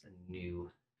set a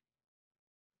new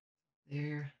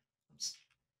there. Oops.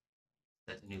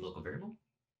 Set a new local variable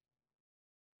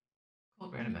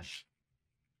called random mesh.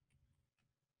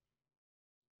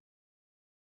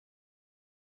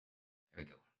 There we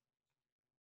go.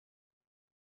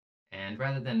 And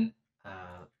rather than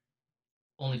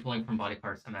only pulling from body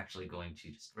parts, I'm actually going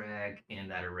to just drag in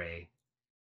that array,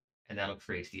 and that'll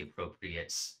create the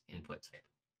appropriate input type.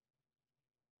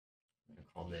 I'm going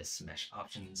to call this mesh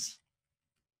options.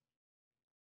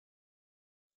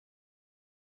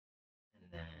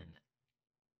 And then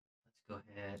let's go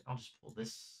ahead. I'll just pull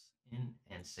this in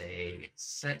and say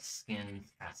set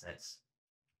skins assets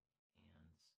and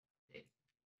date.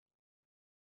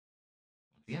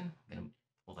 Once again, I'm going to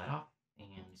pull that off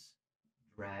and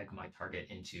drag my target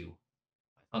into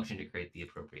my function to create the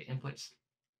appropriate inputs.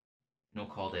 And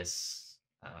we'll call this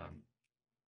part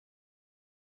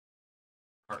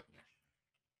mesh.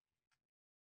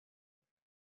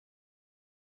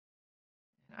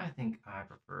 And I think I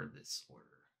prefer this order.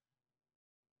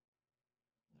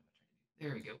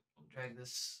 There we go. I'll drag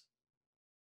this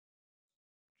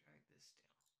down.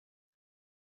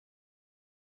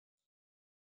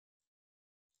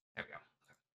 There we go. Okay.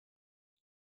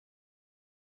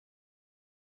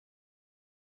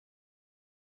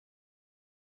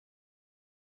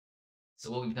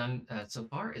 So what we've done so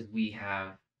far is we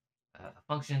have a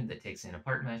function that takes in a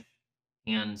part mesh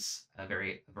and a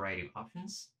variety of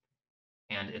options,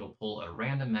 and it'll pull a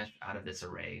random mesh out of this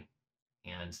array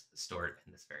and store it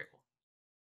in this variable.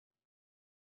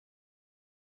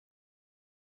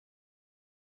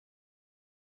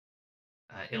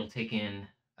 It'll take in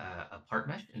a part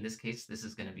mesh. In this case, this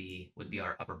is going to would be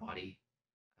our upper body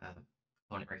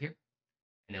component right here,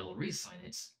 and it'll reassign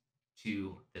it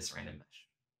to this random mesh.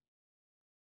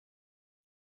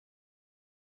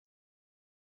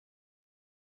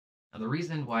 Now, the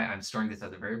reason why I'm storing this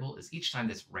other variable is each time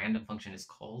this random function is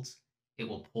called, it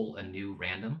will pull a new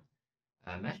random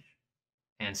mesh.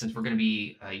 And since we're going to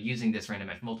be using this random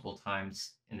mesh multiple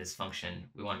times in this function,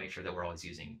 we want to make sure that we're always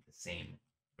using the same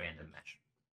random mesh.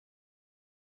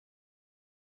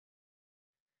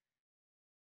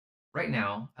 Right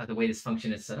now, the way this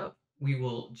function is set up, we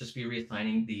will just be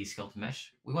reassigning the skeletal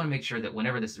mesh. We want to make sure that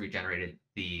whenever this is regenerated,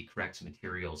 the correct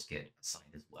materials get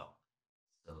assigned as well.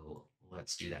 So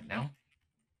let's do that now.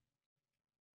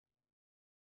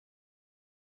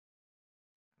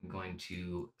 I'm going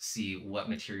to see what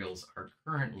materials are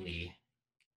currently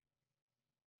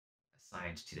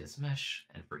assigned to this mesh.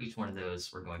 And for each one of those,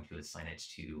 we're going to assign it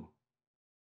to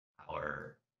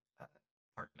our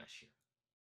part mesh here.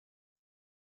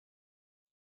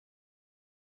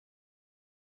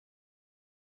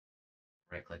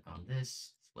 Right click on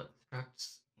this, split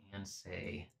structs, and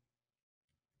say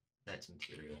set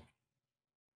material.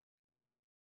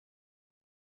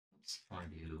 I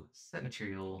want to do set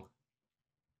material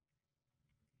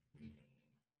name.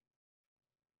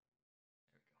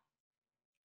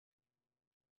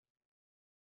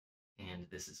 There we go. And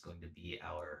this is going to be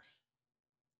our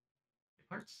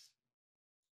parts.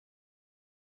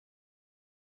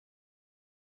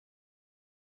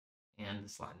 And the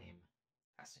slot name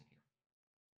passed in here.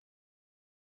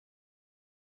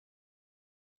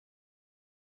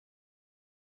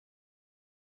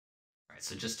 All right,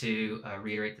 so just to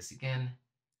reiterate this again,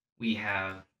 we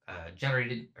have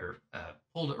generated or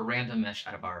pulled a random mesh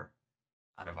out of our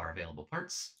available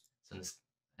parts. So this,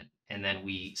 and then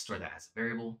we store that as a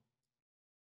variable.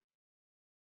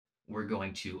 We're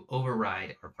going to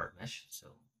override our part mesh, so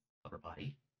upper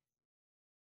body,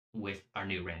 with our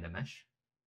new random mesh.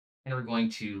 And we're going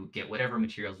to get whatever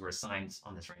materials were assigned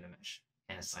on this random mesh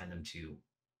and assign them to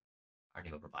our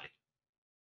new upper body.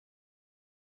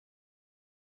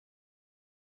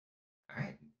 All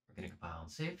right, we're going to compile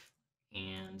and save.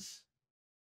 And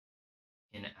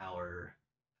in our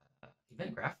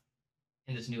event graph,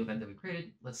 in this new event that we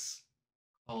created, let's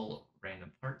call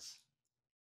random parts.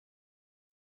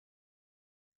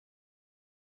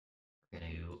 We're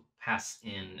going to pass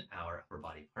in our upper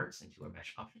body parts into our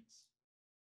mesh options.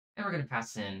 And we're going to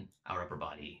pass in our upper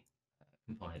body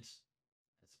component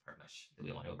as a part mesh that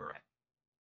we want to override.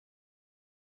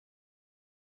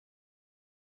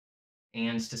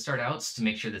 And to start out, to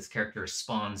make sure this character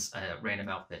spawns a random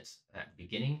outfit at the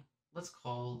beginning, let's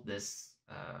call this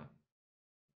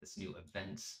this new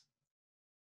event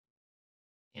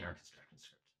in our construction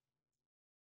script.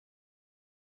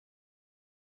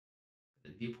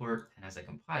 The viewport, and as I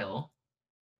compile,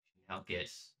 we now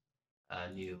get a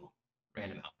new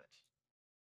random outfit.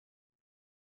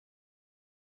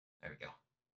 There we go.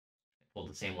 I pulled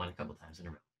the same one a couple times in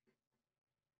a row.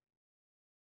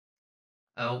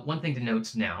 One thing to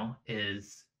note now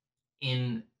is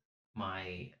in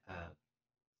my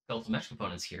skeletal mesh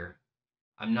components here,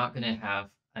 I'm not going to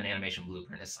have an animation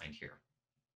blueprint assigned here.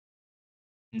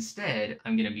 Instead,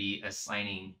 I'm going to be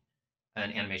assigning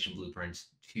an animation blueprint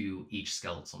to each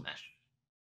skeletal mesh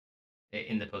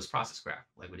in the post-process graph,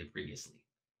 like we did previously.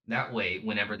 That way,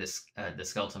 whenever this the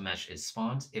skeletal mesh is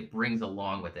spawned, it brings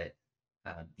along with it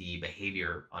the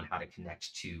behavior on how to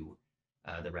connect to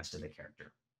the rest of the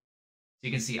character. So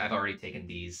you can see I've already taken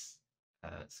these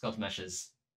skeletal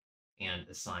meshes and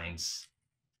assigned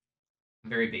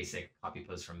very basic copy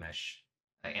post from mesh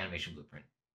animation blueprint.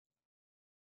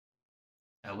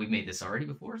 We've made this already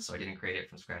before, so I didn't create it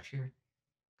from scratch here.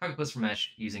 Copy post from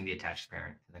mesh using the attached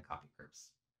parent and the copy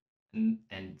curves.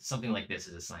 And something like this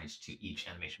is assigned to each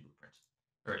animation blueprint,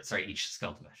 or sorry, each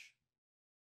skeletal mesh.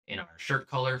 In our shirt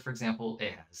color, for example,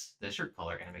 it has the shirt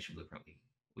color animation blueprint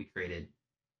we created,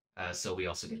 so we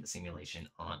also get the simulation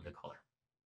on the color.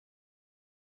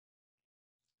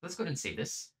 Let's go ahead and save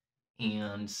this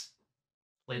and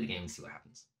play the game and see what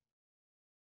happens.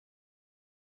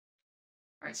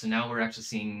 All right, so now we're actually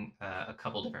seeing a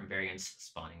couple different variants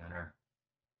spawning on our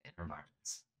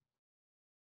environments.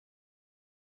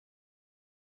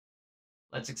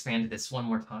 Let's expand this one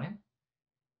more time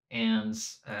and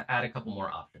add a couple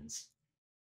more options.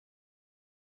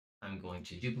 I'm going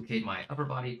to duplicate my upper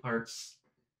body parts.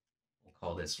 We'll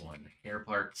call this one hair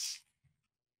parts.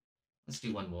 Let's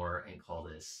do one more and call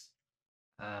this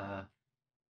lower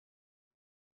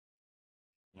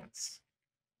body.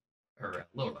 There we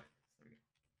go.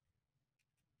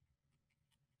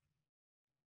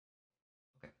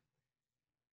 Okay.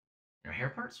 In our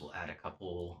hair parts, we'll add a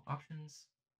couple options.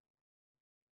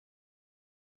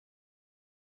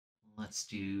 Let's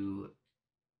do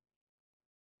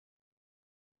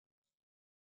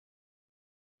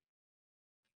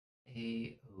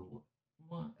AO1,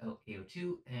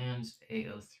 AO2, and AO3.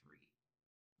 AO2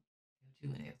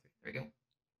 and AO3. There we go.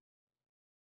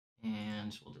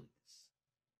 And we'll delete this.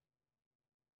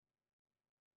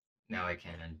 Now I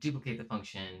can duplicate the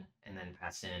function and then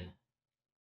pass in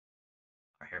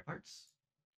our hair parts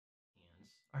and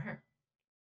our hair.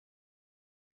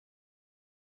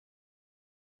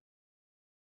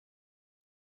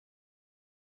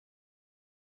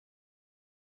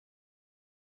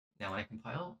 Now when I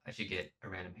compile, I should get a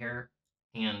random hair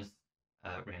and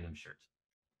a random shirt.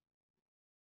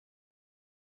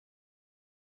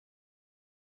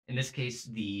 In this case,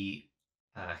 the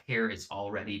hair is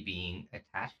already being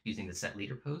attached using the set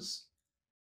leader pose.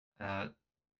 So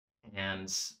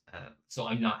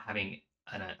I'm not having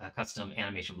a custom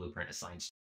animation blueprint assigned.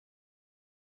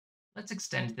 Let's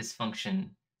extend this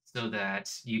function so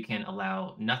that you can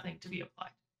allow nothing to be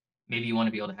applied. Maybe you want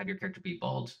to be able to have your character be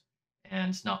bald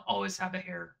and not always have a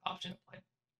hair option applied.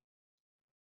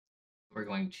 We're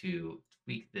going to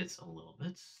tweak this a little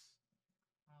bit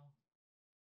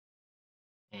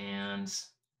and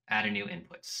add a new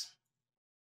inputs.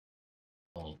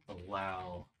 We'll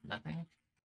allow nothing.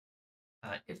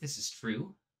 If this is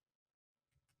true,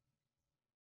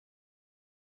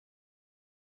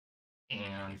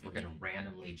 and we're going to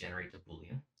randomly generate a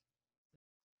Boolean.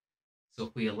 So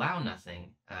if we allow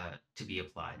nothing to be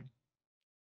applied,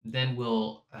 then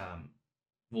we'll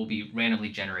be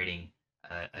randomly generating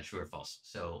a true or false.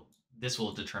 So this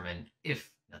will determine if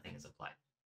nothing is applied.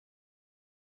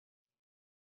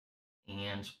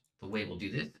 And the way we'll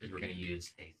do this is we're going to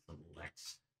use a select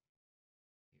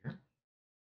here.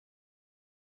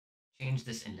 Change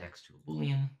this index to a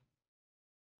Boolean.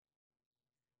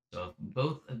 So if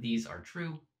both of these are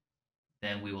true,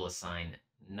 then we will assign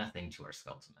nothing to our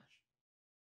skeletal mesh.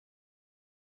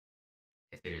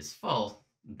 If it is false,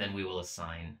 then we will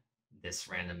assign this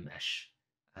random mesh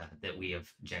that we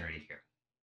have generated here.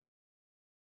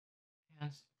 And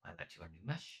apply that to our new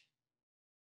mesh.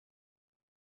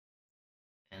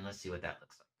 And let's see what that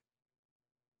looks like.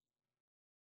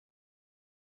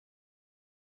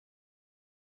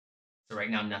 So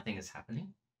right now, nothing is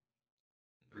happening.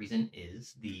 The reason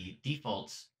is the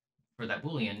default for that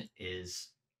Boolean is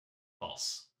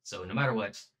false. So no matter what,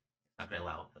 it's not going to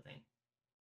allow nothing.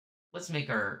 Let's make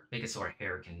it so our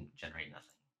hair can generate nothing.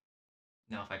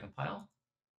 Now, if I compile,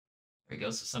 there we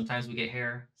go. So sometimes we get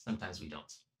hair, sometimes we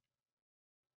don't.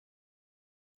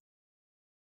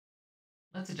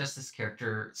 Let's adjust this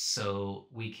character so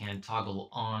we can toggle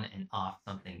on and off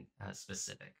something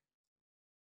specific.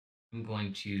 I'm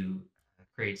going to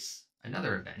create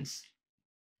another event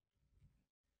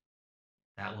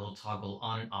that will toggle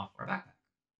on and off our backpack.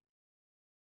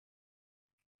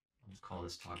 Let's call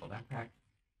this toggle backpack.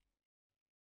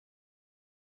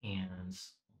 And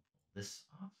pull this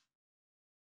off.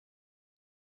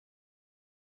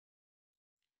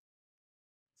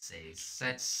 Say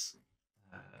sets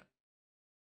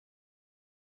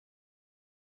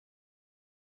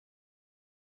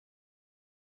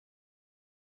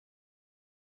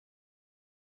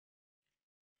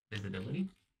visibility.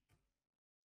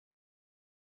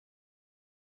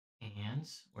 And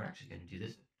we're actually going to do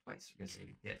this twice. We're going to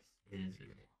say this is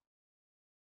visible.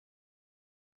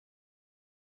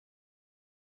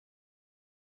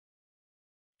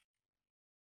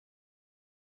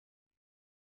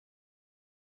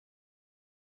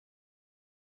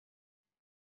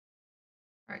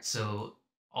 All right, so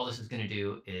all this is going to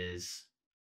do is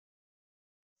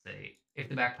say if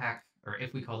the backpack, or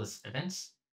if we call this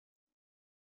events,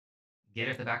 get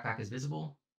if the backpack is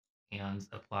visible, and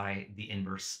apply the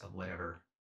inverse of whatever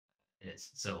it is.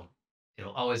 So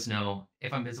it'll always know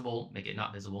if I'm visible, make it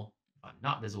not visible. If I'm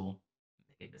not visible,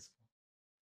 make it visible.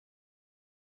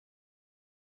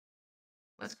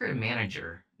 Let's create a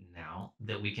manager now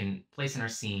that we can place in our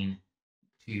scene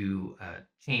to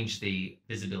change the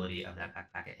visibility of that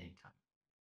backpack at any time.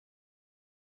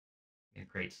 I'm going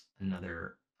to create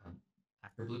another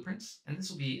actor blueprints, and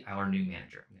this will be our new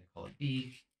manager. I'm going to call it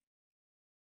B,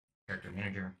 character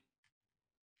manager.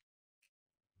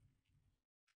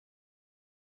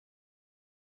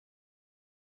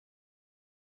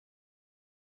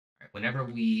 All right, whenever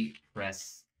we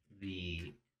press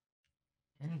the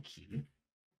N key,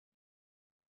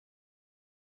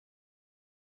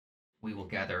 we will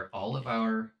gather all of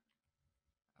our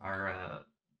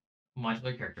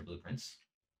modular character blueprints.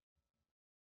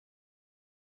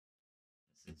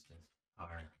 This is just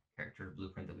our character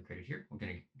blueprint that we created here. We're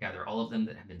going to gather all of them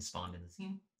that have been spawned in the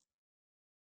scene.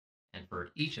 And for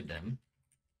each of them,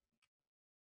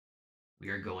 we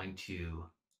are going to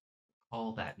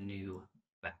call that new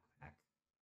backpack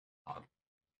toggle.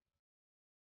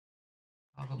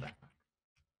 Toggle backpack.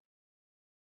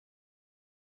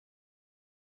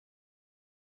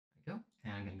 There we go.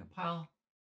 And I'm going to compile.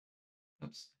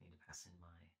 Oops, I need to pass in my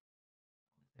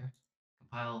there.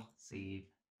 Compile, save.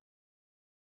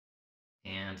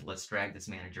 And let's drag this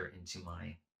manager into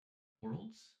my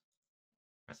worlds.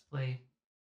 Press play.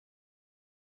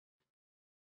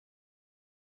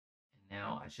 And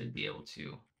now I should be able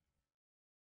to.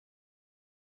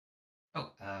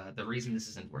 Oh, the reason this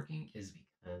isn't working is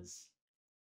because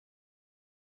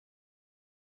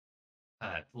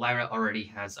Lyra already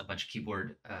has a bunch of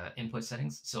keyboard input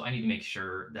settings, so I need to make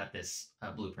sure that this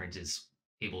blueprint is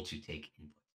able to take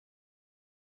input.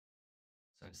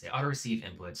 So I'm going to say auto receive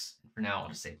inputs. And for now, I'll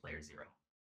just say player 0.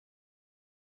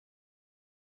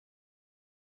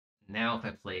 Now, if I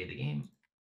play the game,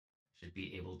 I should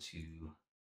be able to.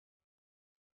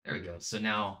 There we go. So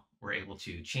now we're able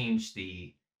to change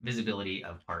the visibility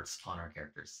of parts on our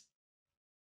characters.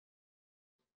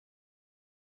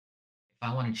 If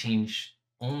I want to change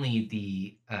only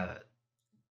the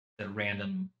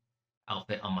random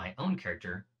outfit on my own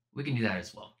character, we can do that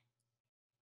as well.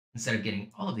 Instead of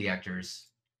getting all of the actors,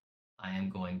 I am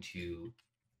going to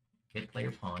get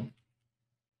player pawn,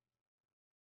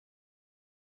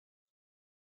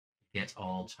 get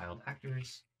all child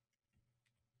actors.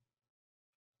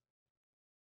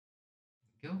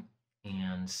 There we go.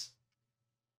 And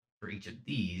for each of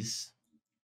these,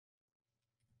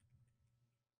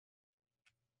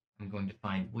 I'm going to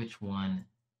find which one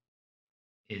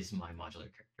is my modular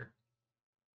character.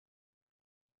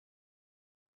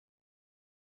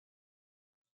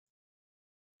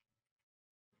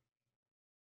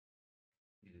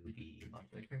 Do the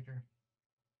modular character.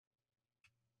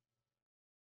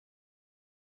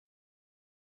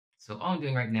 So all I'm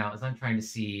doing right now is I'm trying to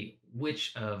see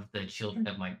which of the children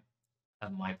of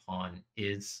my pawn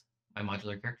is my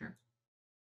modular character.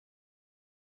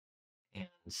 And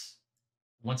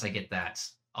once I get that,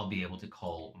 I'll be able to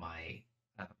call my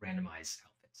randomized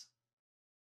outfits.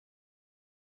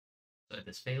 So if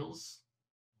this fails,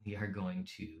 we are going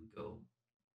to go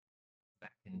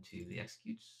back into the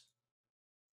executes.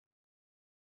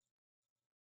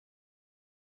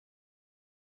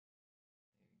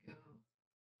 There we go.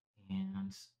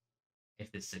 And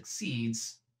if this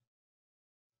succeeds,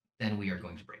 then we are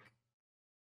going to break.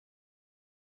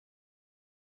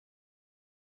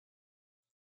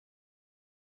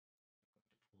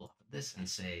 Pull off of this and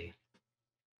say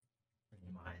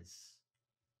randomize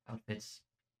outfits.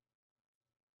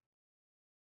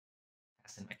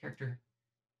 Pass in my character.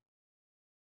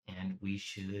 And we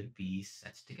should be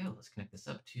set to go. Let's connect this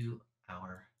up to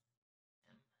our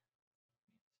M.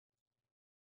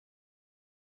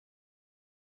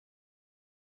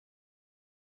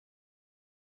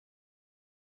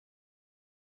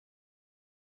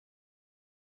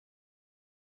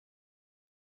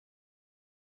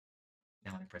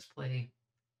 Now when I press play,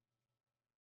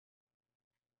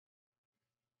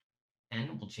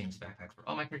 N will change the backpack for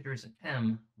all my characters, and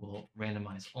M will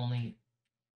randomize only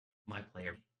my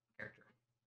player character.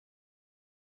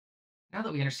 Now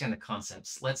that we understand the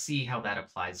concepts, let's see how that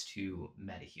applies to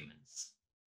MetaHumans.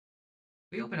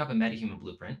 If we open up a MetaHuman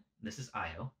blueprint, this is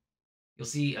IO, you'll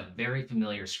see a very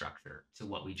familiar structure to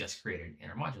what we just created in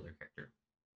our modular character.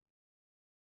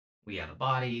 We have a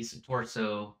body, some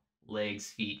torso, legs,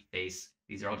 feet, face.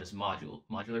 These are all just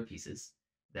modular pieces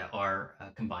that are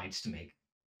combined to make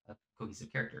a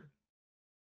cohesive character.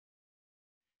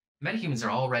 MetaHumans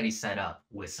are already set up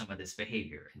with some of this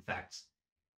behavior. In fact,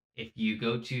 if you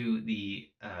go to the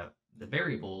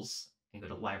variables and go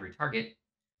to live retarget,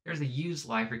 there's a use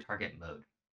live retarget mode.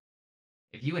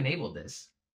 If you enable this,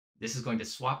 this is going to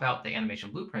swap out the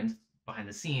animation blueprint behind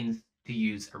the scenes to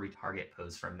use a retarget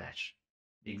pose from mesh,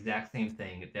 the exact same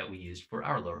thing that we used for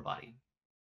our lower body.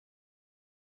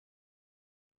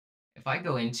 If I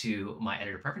go into my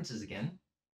editor preferences again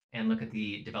and look at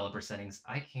the developer settings,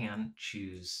 I can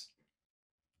choose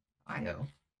IO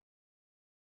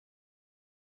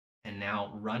and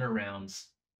now run around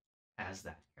as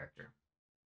that character.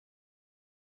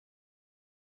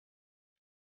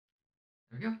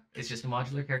 There we go. It's just a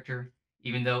modular character.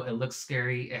 Even though it looks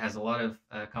scary, it has a lot of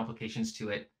complications to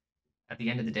it. At the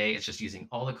end of the day, it's just using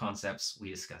all the concepts we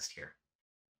discussed here.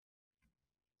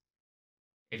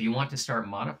 If you want to start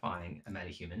modifying a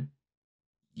metahuman,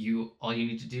 all you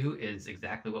need to do is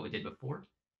exactly what we did before.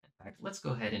 In fact, let's go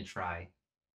ahead and try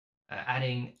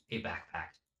adding a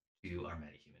backpack to our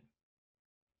metahuman.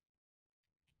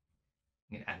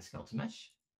 I'm going to add a skeleton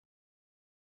mesh.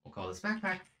 We'll call this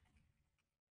backpack.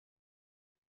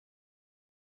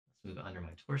 Let's move it under my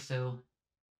torso.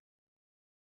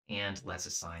 And let's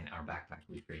assign our backpack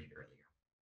we created earlier.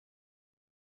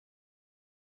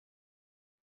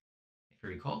 If you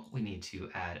recall, we need to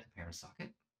add a parent socket.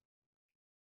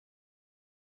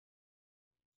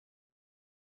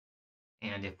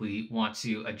 And if we want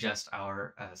to adjust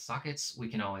our sockets, we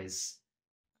can always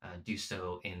do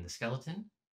so in the skeleton.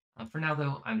 For now,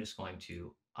 though, I'm just going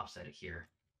to offset it here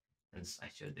since I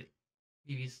showed it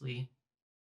previously.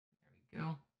 There we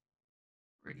go.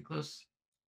 Pretty close.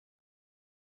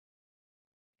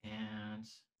 And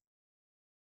let's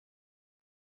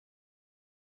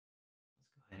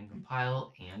go ahead and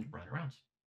compile and run around.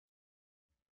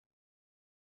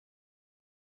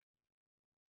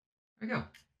 There we go.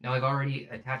 Now I've already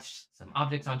attached some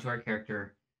objects onto our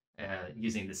character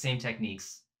using the same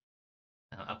techniques,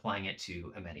 applying it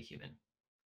to a metahuman.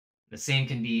 The same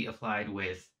can be applied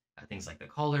with things like the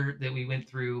collar that we went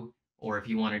through, or if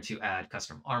you wanted to add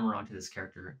custom armor onto this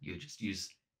character, you would just use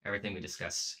everything we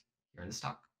discussed here in this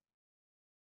talk.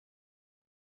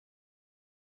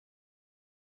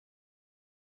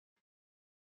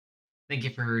 Thank you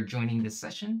for joining this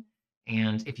session.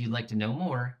 And if you'd like to know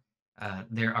more,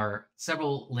 there are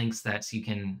several links that you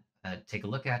can take a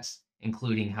look at,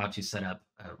 including how to set up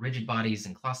rigid bodies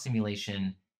and cloth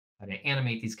simulation, how to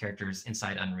animate these characters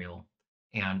inside Unreal,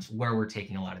 and where we're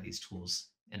taking a lot of these tools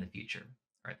in the future.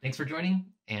 All right, thanks for joining,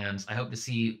 and I hope to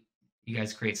see you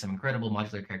guys create some incredible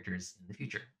modular characters in the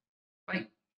future. Bye.